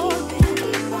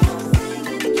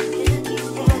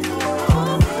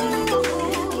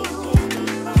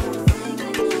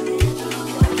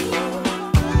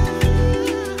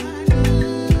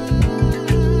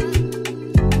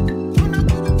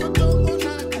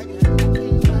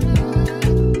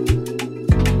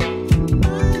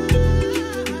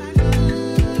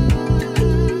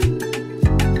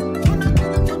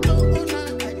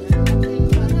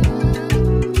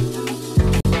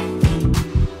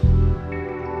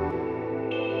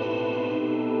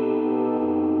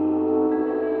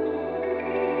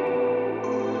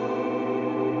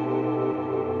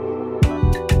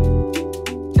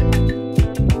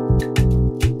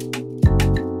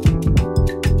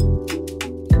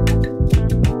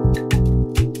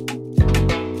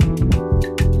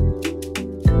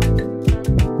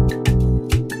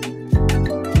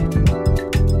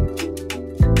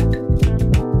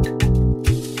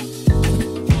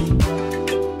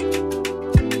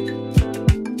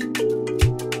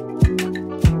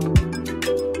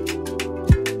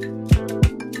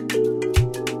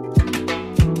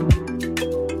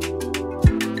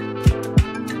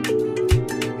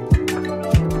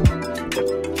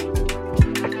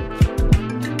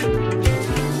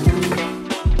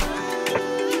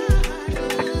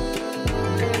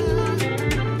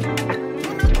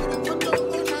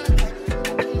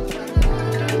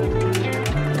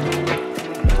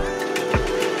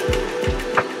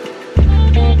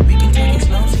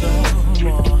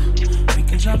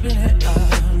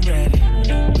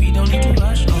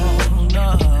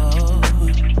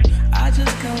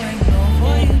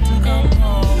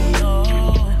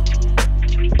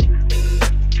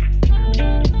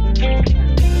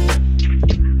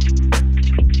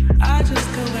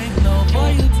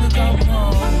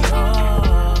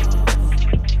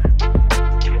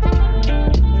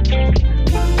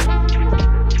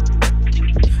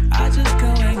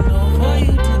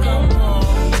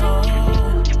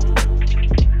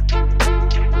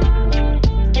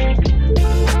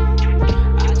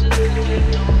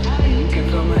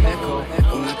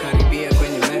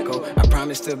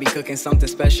 Something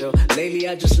special. Lately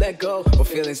I just let go of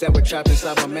feelings that were trapped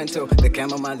inside my mental. The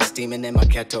chamomile is steaming in my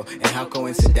kettle, and how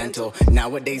coincidental.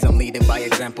 Nowadays I'm leading by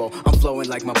example. I'm flowing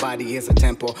like my body is a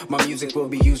temple. My music will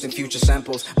be used in future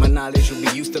samples. My knowledge will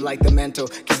be used to like the mental.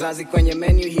 Kizazi kwenye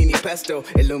menu hii ni pesto.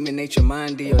 Illuminate your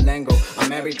mind, the Olango. I'm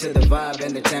married to the vibe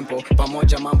and the tempo.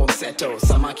 Pamoja mambo mseto.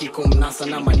 Samaki kumnasa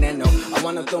na maneno. I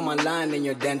wanna throw my line in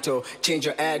your dental. Change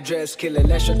your address, kill a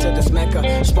lesha to the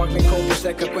smeka. Sparkling cold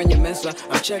prosecco kwenye mesa.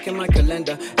 I'm checking in my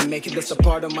calendar and making this a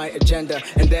part of my agenda.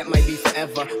 And that might be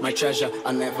forever my treasure.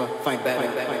 I'll never find better.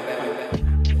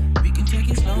 We can take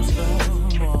it slow,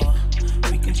 more.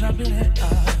 We can jump in it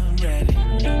already.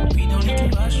 We don't need to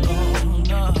rush, oh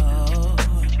no.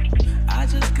 I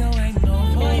just can't wait no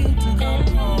for you to come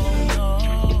home, no.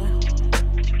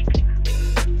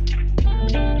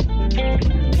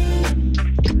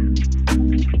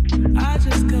 I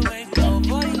just can't wait no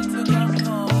for you to come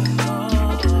home, no.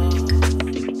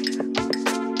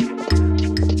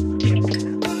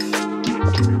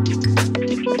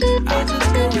 I just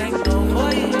can't wait no for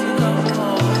you to come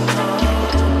home, no.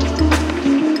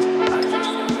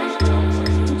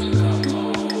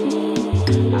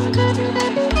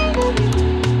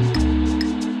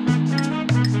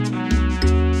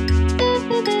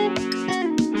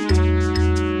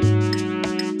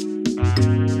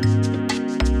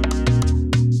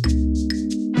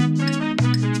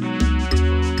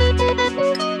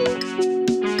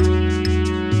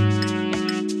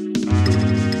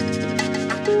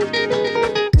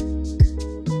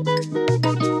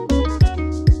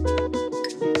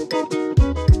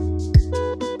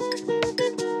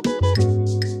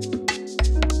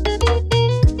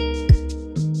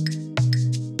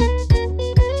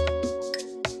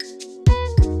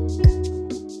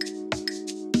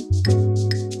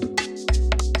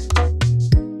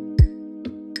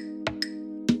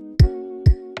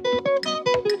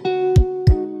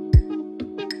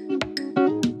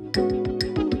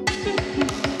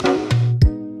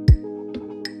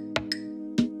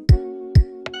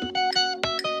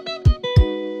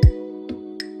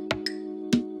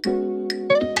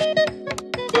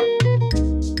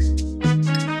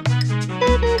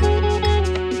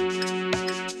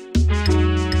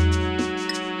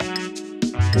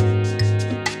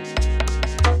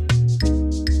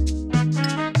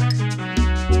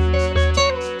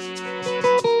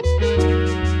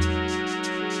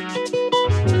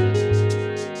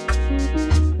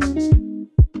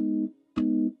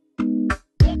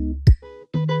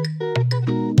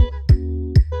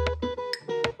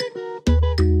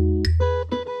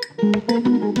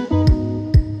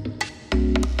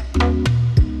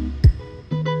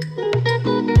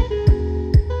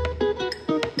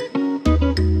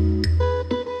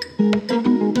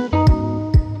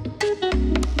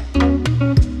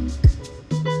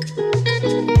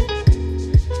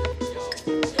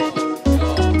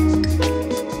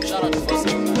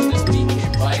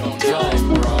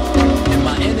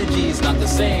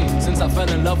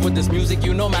 With this music,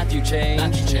 you know Matthew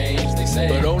changed, they say,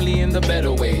 but only in the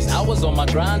better ways. I was on my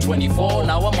grind, 24,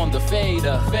 now I'm on the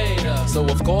fader. So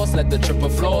of course, let the tripper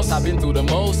flows. I've been through the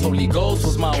most. Holy Ghost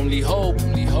was my only hope.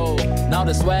 Now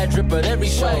the swag drip at every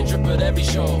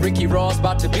show. Ricky Ross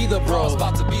about to be the bro.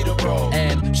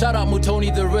 And shout out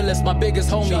Mutoni, the realest, my biggest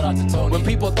homie. When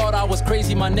people thought I was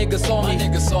crazy, my nigga saw me.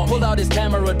 Pulled out his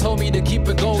camera, told me to keep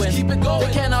it going.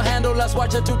 They cannot handle us,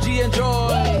 watch it to G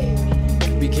enjoy.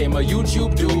 Became a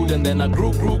YouTube dude, and then I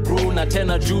grew. Now 10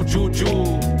 a Jew.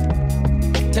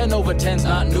 10 over 10's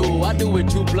not new. I do it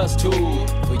 2 plus 2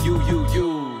 for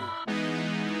you.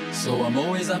 So I'm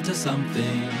always up to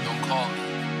something. Don't call me.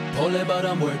 Pole, but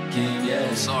I'm working, yeah.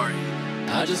 I'm sorry.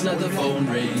 I just let the phone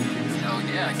ring. Hell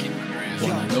yeah, I keep it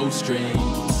real. No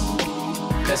strings.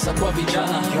 Pesa kwa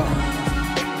vijana.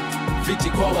 Viti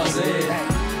kwa wazee.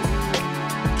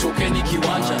 Tokeni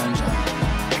kiwanja.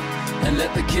 And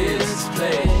let the kids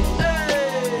play.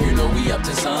 You know we up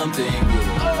to something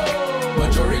good.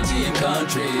 Majority in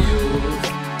country youth.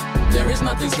 There is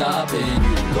nothing stopping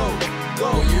you. Go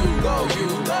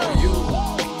you.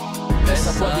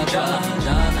 Pesa kwa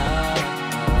vijana.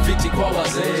 Viti kwa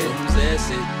wazee.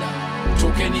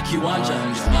 Tokeni kiwanja.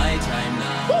 It's my time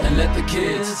now. And let the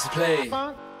kids play.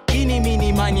 Eeny,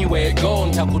 meeny, miny, where it go.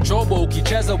 Ntakuchobo,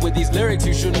 ukicheza with these lyrics,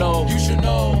 you should know.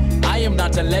 I am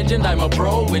not a legend, I'm a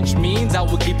pro, which means I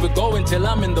will keep it going till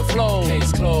I'm in the flow.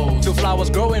 Case closed. 2 flowers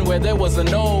growing where there was a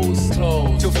nose.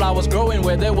 Closed. 2 flowers growing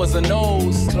where there was a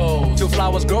nose. Closed. 2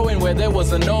 flowers growing where there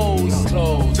was a nose.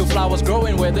 Closed. 2 flowers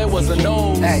growing where there was a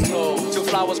nose. Closed. 2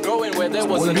 flowers growing where there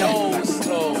was a nose.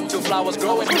 Closed. 2 flowers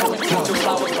growing. 2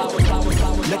 flowers.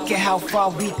 Look at how far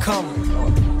we come.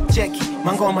 Check it,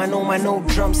 mangoma no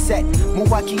drum set.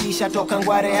 Muwakilisha toka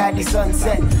Ngware hadi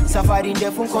sunset. Safari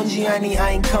ndefu nko njiani,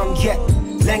 I ain't come yet.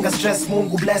 Lenga stress,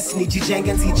 Mungu bless,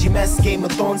 nijijenge nsijimess. Game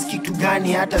of Thrones kitu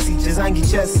gani hata sichezangi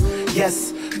chess.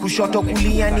 Yes, kushoto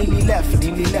kulia nili left.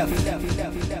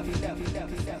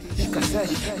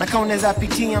 Na kauneza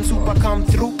pitia msupa come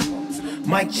through.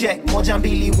 Mic check, 1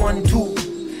 2 1 2.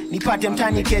 Nipate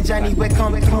mtani kejani we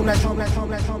come through.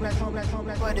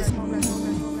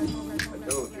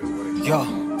 Yo,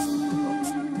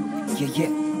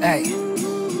 Hey,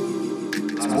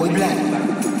 it's Boy Black.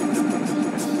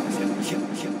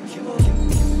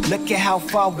 Look at how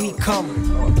far we come.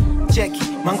 Check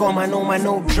it, mangoma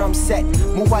no drum set.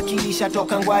 Muwakilisha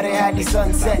toka ngware hadi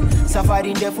sunset.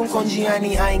 Safari ndefu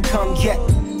njiani, I ain't come yet.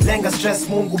 Lenga stress,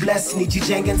 Mungu bless.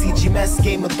 Nijijenge nsijimess.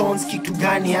 Game of Thrones kitu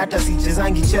gani hata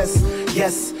sichezangi chess.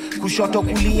 Yes, kushoto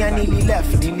kulia nili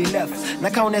left.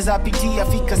 Naka uneza pitia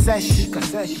fika sesh.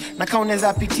 Naka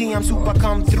uneza pitia msupa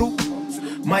come through.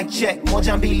 Mic check,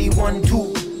 1 2 1 2.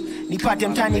 Nipate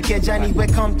mtani kejani we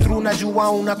come through.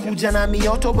 Najua unakuja na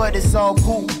mioto but it's all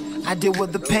cool. I deal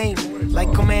with the pain,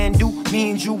 like a man do.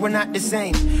 Me and you were not the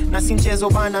same. Nasimchezo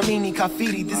bana mini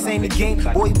kafiri, this ain't a game.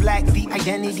 Boy Black, the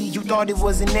identity, you thought it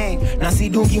was a name.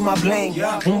 Nasidungi my blame,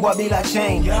 umbwa bila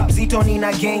chain. Zito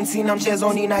nina game, sina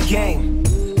mchezo nina game.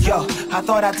 Yo, I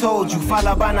thought I told you,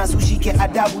 fala bana sushike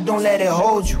adabu, don't let it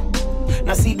hold you.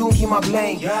 Nasidungi my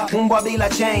blame, umbwa bila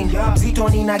chain. Zito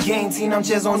nina game, sina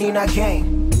mchezo nina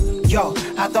game. Yo,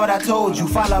 I thought I told you,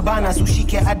 fala bana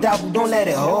sushike adabu, don't let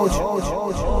it hold you.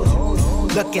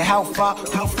 Look at how far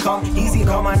we've come. Easy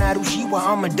kama narushiwa,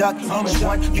 I'm a duck. Each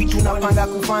one, vitu napanga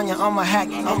kufanya, I'm a hack.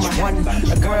 Each one,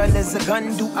 a girl is a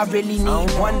gun, do I really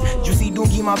need one? Juicy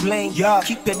dungi my blame,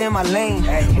 keep it in my lane.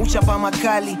 Mucha pa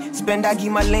makali, spendagi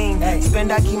my lane.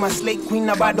 Spendagi my slate queen,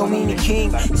 na bado mini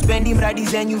king. Spendi mradi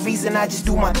zenyu reason, I just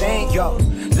do my thing. Yo,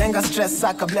 lenga stress,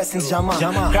 saka blessings, jama.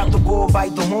 Grab the ball,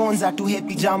 bite the horns, I too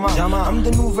happy jama. I'm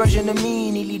the new version of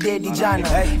me, nili dedi jana.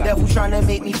 Devil tryna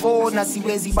make me fall, na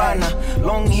siwezi bana.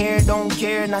 Long hair, don't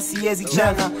care, na siezi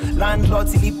chana. Landlord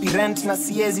silipi rent, na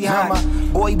siezi hama.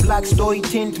 Boy Black story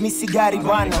tint, mi sigari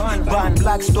bana. Ban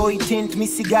Black story tint, mi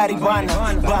sigari bana.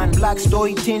 Ban Black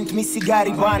story tint, mi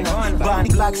sigari bana. Ban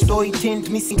Black story tint,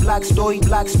 mi si Black story,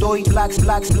 Black story, blacks.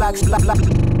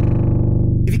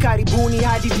 Hivi karibuni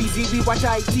hadi vizivi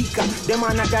wataitika. Dema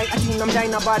anadai ati namdai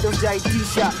na bado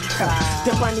sijaitisha.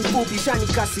 Tepani fupi Shani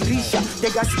kasirisha.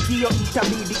 Tega sikio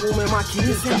itabidi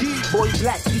umemakinika. Boy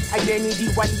Black identity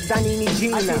walidhani ni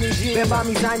jina. Beba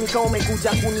mizani ka umekuja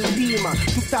kunipima.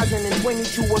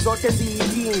 2022 zote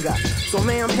zilitinga.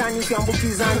 Somea mtani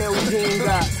usiambukizane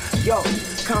ujinga. Yo,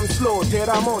 come slow,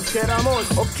 teramos.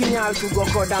 Okinyal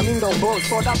tugokoda mindo boss.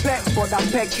 For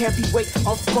the pack, heavyweight.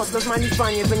 Of course, that's money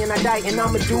fine when I die and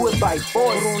I'ma do it by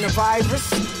force.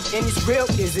 Coronavirus, and it's real,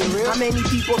 is it real? How many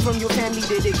people from your family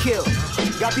did it kill?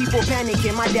 Got people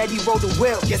panicking, my daddy wrote a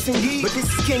will. Yes indeed, but this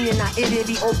is Kenyan, not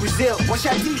Italy or Brazil. What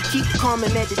I do? Keep calm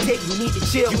and meditate, you need to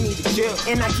chill.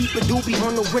 And I keep a doobie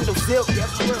on the windowsill.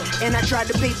 And I tried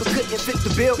to pay but couldn't fit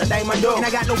the bill. And I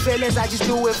got no feelings, I just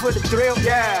do it for the thrill.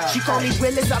 Yeah. She call me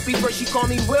Willis, I prefer she call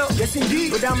me Will. Yes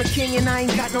indeed, but I'm a Kenyan, I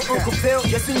ain't got no Uncle Phil.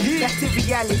 Yes indeed, that's the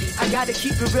reality, I gotta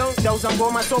keep it real. Those I'm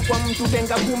going myself, I'm to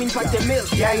tenga kumi mpate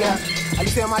milk. Yeah.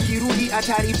 Alisema kirudi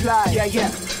ata reply.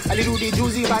 Yeah. Alirudi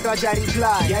juzi bado haja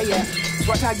reply. Yeah.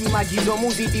 Swatagi magizo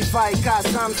muzi defy. Ka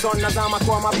Samson nazama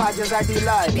kwa mapaja za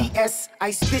delay. BS,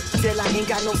 I spit till I ain't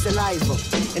got no saliva.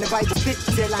 And if I spit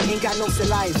till I ain't got no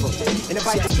saliva. And if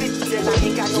I spit till I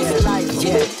ain't got no saliva.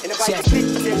 And if I spit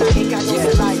till I ain't got no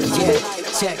saliva.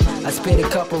 Check, I spit a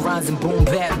couple rhymes and boom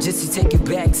bap just to take you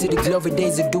back to the glory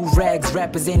days of do-rags.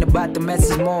 Rappers ain't about the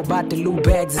message, more about the loot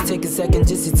bags. It take a second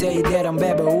just to tell you that I'm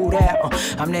bad, but who that?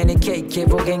 I'm Nanny Cake,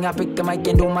 Kevo gang, I pick the mic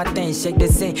and do my thing. Shake the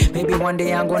scene, maybe one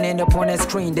day I'm gonna end up on that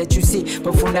screen that you see.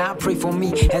 But for now, pray for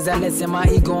me as I lessen my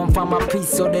ego and find my peace.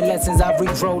 So the lessons I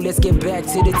re-roll, let's get back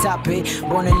to the topic.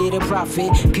 Born a little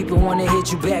profit, people wanna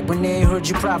hit you back when they ain't heard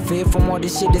you profit. From all the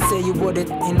shit they say you would've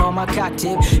in all my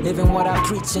cocktail. Living what I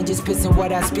preach and just pissing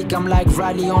what I speak. I'm like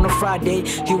Riley on a Friday,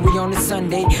 here we on a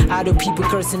Sunday. Other people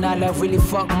cursing, I love really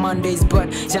fuck Mondays.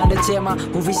 But Chanda Chema,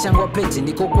 uvisha ngwa peche.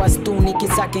 Niko kwa stu,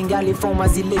 nikisake ngali foma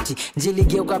zilechi. Njili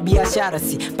geuka biashara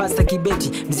si, pasta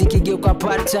kibeti. Mziki geuka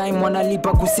part time,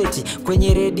 wanalipa kuseti.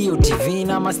 Kwenye radio, TV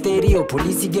na mastereo.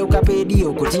 Polisi geuka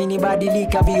pedio, kotini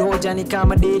badilika. Vihoja ni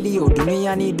kama delio,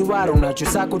 dunia ni duaro.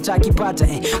 Unachosako chakipata,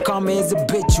 kama as a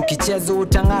bitch. Ukichezo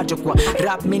utangato kwa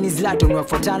rap mini zlato.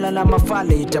 Nwafuatana na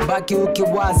mafale, itabaki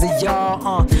ukiwaza,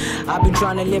 y'all. I've been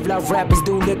trying to live like rappers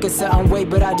do, look a certain way,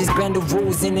 but I just bend the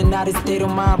rules. In and out of state of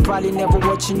mind, probably never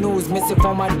watching news. Missing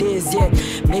for my days, yeah,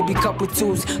 maybe couple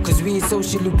twos. Cause we ain't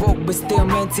socially woke, but still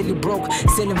mentally broke.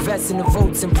 Still investing the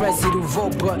votes, impress you to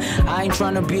vote. But I ain't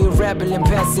trying to be a rebel and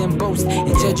pass and boast.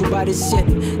 And judge you by the shit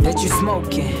that you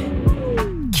smoking.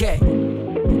 Okay.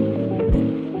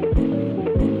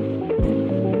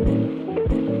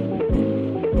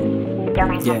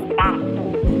 Yeah.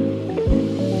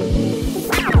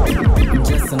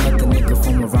 Just another nigga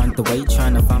from around the way,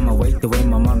 trying to find my way the way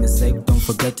my mom is safe. Don't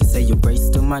forget to say your grace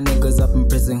to my niggas up in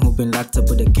prison who been locked up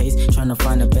with a case, trying to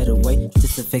find a better way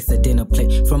just to fix the dinner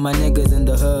plate. From my niggas in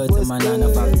the hood to my 9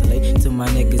 to 5 to late, to my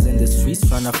niggas in the streets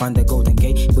trying to find the golden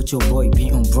gate. But your boy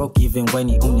being broke even when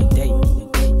he on a date.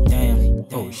 Damn.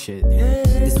 Oh shit.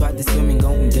 That's why this women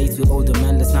go engage with older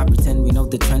men. Let's not pretend we know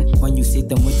the trend. When you see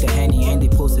them with the Henny and they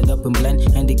post it up in blend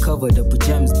and they covered up with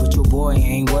gems. But your boy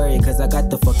ain't worried cause I got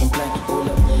the fucking plan. Hold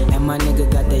up. And my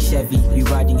nigga got that Chevy, we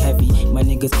riding heavy. My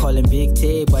niggas call him Big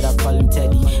Ted, but I call him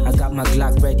Teddy. I got my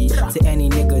Glock ready to any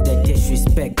nigga that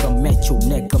disrespect. I'm at your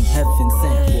neck, I'm heaven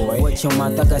sent. Boy, watch your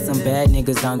mouth, I got some bad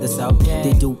niggas down the south.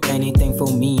 They do anything for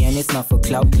me and it's not for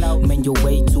clout. Man, you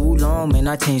wait too long, man,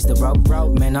 I changed the route.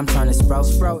 Man, I'm trying to sprout.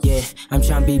 Yeah, I'm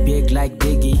trying to be big like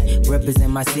Biggie.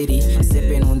 Represent my city,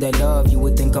 sipping on that love, you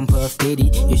would think I'm Puff Diddy.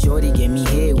 Your shorty get me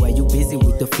here while you busy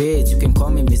with the feds. You can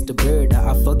call me Mr. Bird,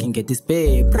 I fucking get this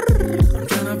bed. I'm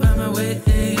tryna find my way,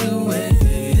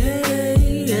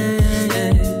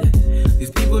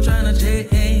 These people tryna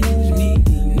change me,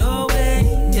 no way,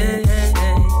 I'm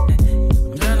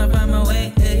tryna find my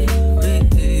way,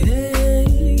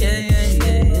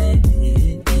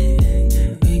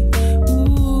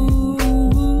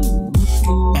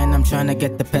 And I'm tryna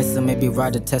get the peso, maybe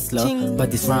ride a Tesla.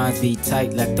 But these rhymes be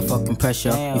tight like the fucking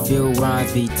pressure. You feel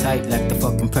rhymes be tight like the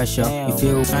fucking pressure. You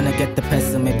feel tryna get the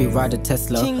peso, maybe ride a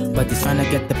Tesla. But he's tryna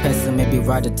get the peso, maybe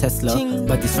ride a Tesla.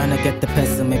 But he's tryna get the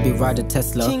peso, maybe ride a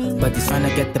Tesla. But he's tryna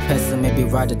get the peso, maybe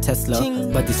ride a Tesla.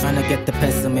 But he's tryna get the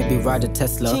peso, maybe ride a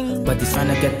Tesla. But he's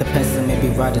tryna get the peso, maybe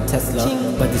ride a Tesla.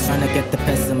 But he's tryna get the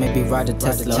peso, maybe ride a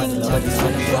Tesla. But he's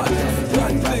tryna get the peso, maybe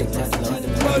ride a Tesla.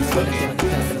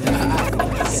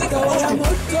 Sikawa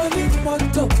moto ni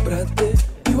moto brate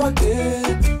iwake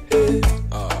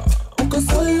uko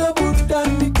solo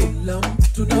burudani kila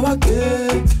mtu na wake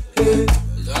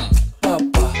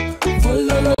papa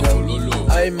fololo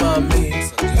ay mami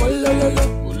fololo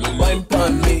wine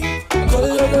pan me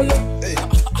fololo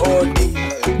odi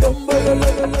dombololo.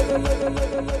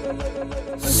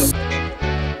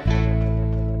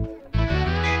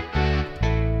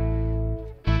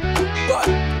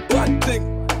 Bad thing.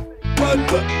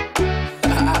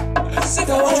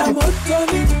 Sikawa moto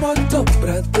ni moto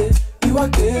brate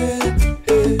iwake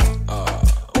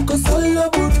uko solo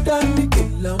burudani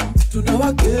kila mtu na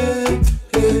wake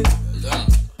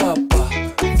papa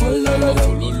fololo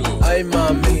ay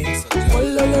mami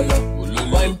fololo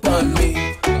wine pan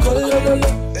me fololo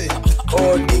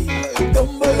odi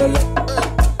dombololo.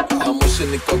 Amushe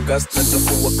niko gas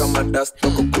nachafua kama dust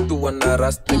toko kutu wana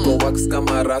rust niko wax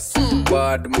kama ras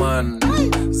bad man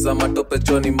zama tope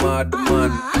Johnny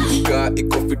madman ka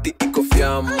iko fiti iko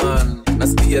fiaman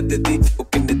nasikia didi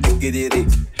ukinde tigiriri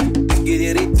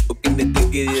tigiriri ukinde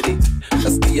tigiriri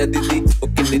nasikia didi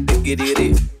ukinde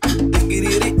tigiriri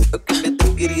tigiriri ukinde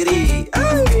tigiriri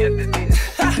nasikia didi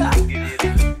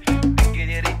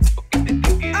tigiriri ukinde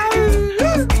tigiriri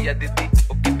nasikia didi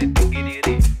ukinde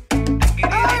tigiriri.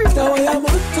 Tawa ya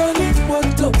moto ni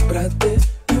moto brate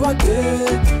iwake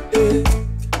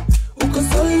uko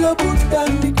solo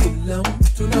burudani kila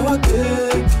mtu na wake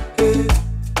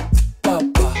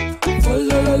papa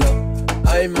fololo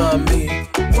ay mami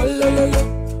fololo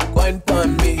wine pan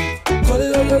me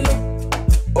fololo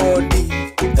odi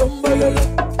dombololo.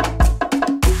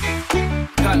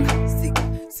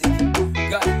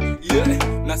 Yeah,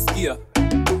 nasikia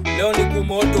leo ni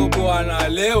kumoto bwana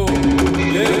leo.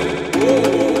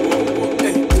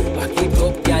 Back it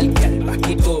up, girl, back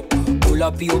it up. Pull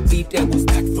up your beat and we'll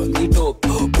start from the top.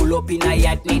 Pull up in a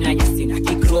yard, nina nyasi na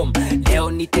kikrom. Leo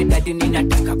nite daddy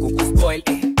ninataka kukuspoil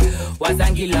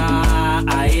wazangila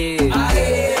ae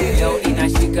leo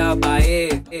inashika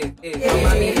bae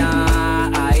mama mina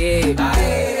ae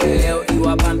leo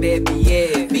iwapambe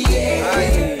bie.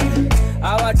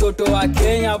 Hawa watoto wa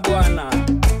Kenya bwana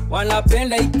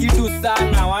wanapenda ikitu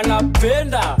sana,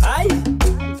 wanapenda ai.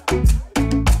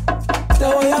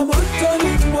 Tawa ya moto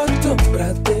ni moto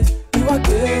brate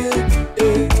iwake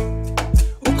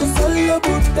uko solo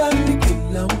burudani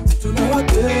kila mtu na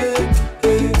wake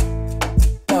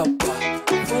papa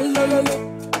fololo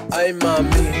ay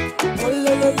mami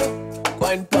fololo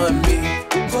wine pan me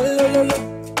fololo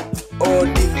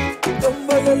odi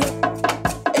dombololo.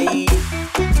 Hey,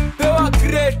 pewa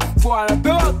great bwana,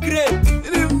 pewa great.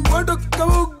 Ili mmoto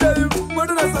kama ugali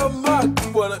mmoto na samaki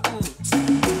bwana.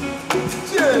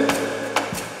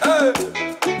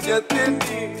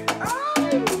 Yatini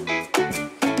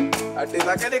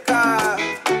Adila kadika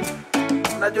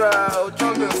unajua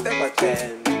uchonge usteka chen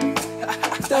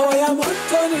Dawa ya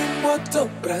moto ni moto,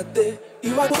 brate.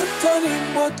 Iwa moto ni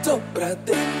moto,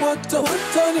 brate. Moto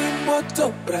ni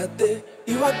moto, brate.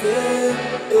 Iwa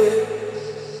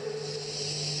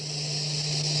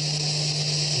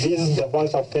This is the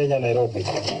voice of Kenya, Nairobi.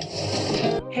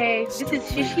 Hey, this is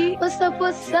Shishi.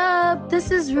 What's up?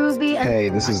 This is Ruby. Hey,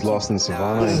 this is Lawson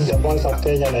Savannah. This is the voice of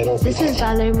Kenya, Nairobi. This is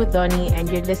Valerie Mudhoni, and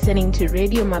you're listening to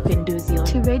Redio Mapinduzi.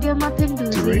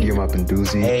 Radio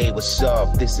Mapinduzi. Hey, what's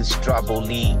up? This is Trouble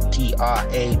Lee.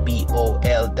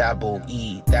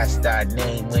 TRABOLEE. That's that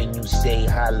name when you say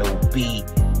hello, B.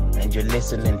 And you're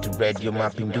listening to Redio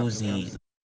Mapinduzi.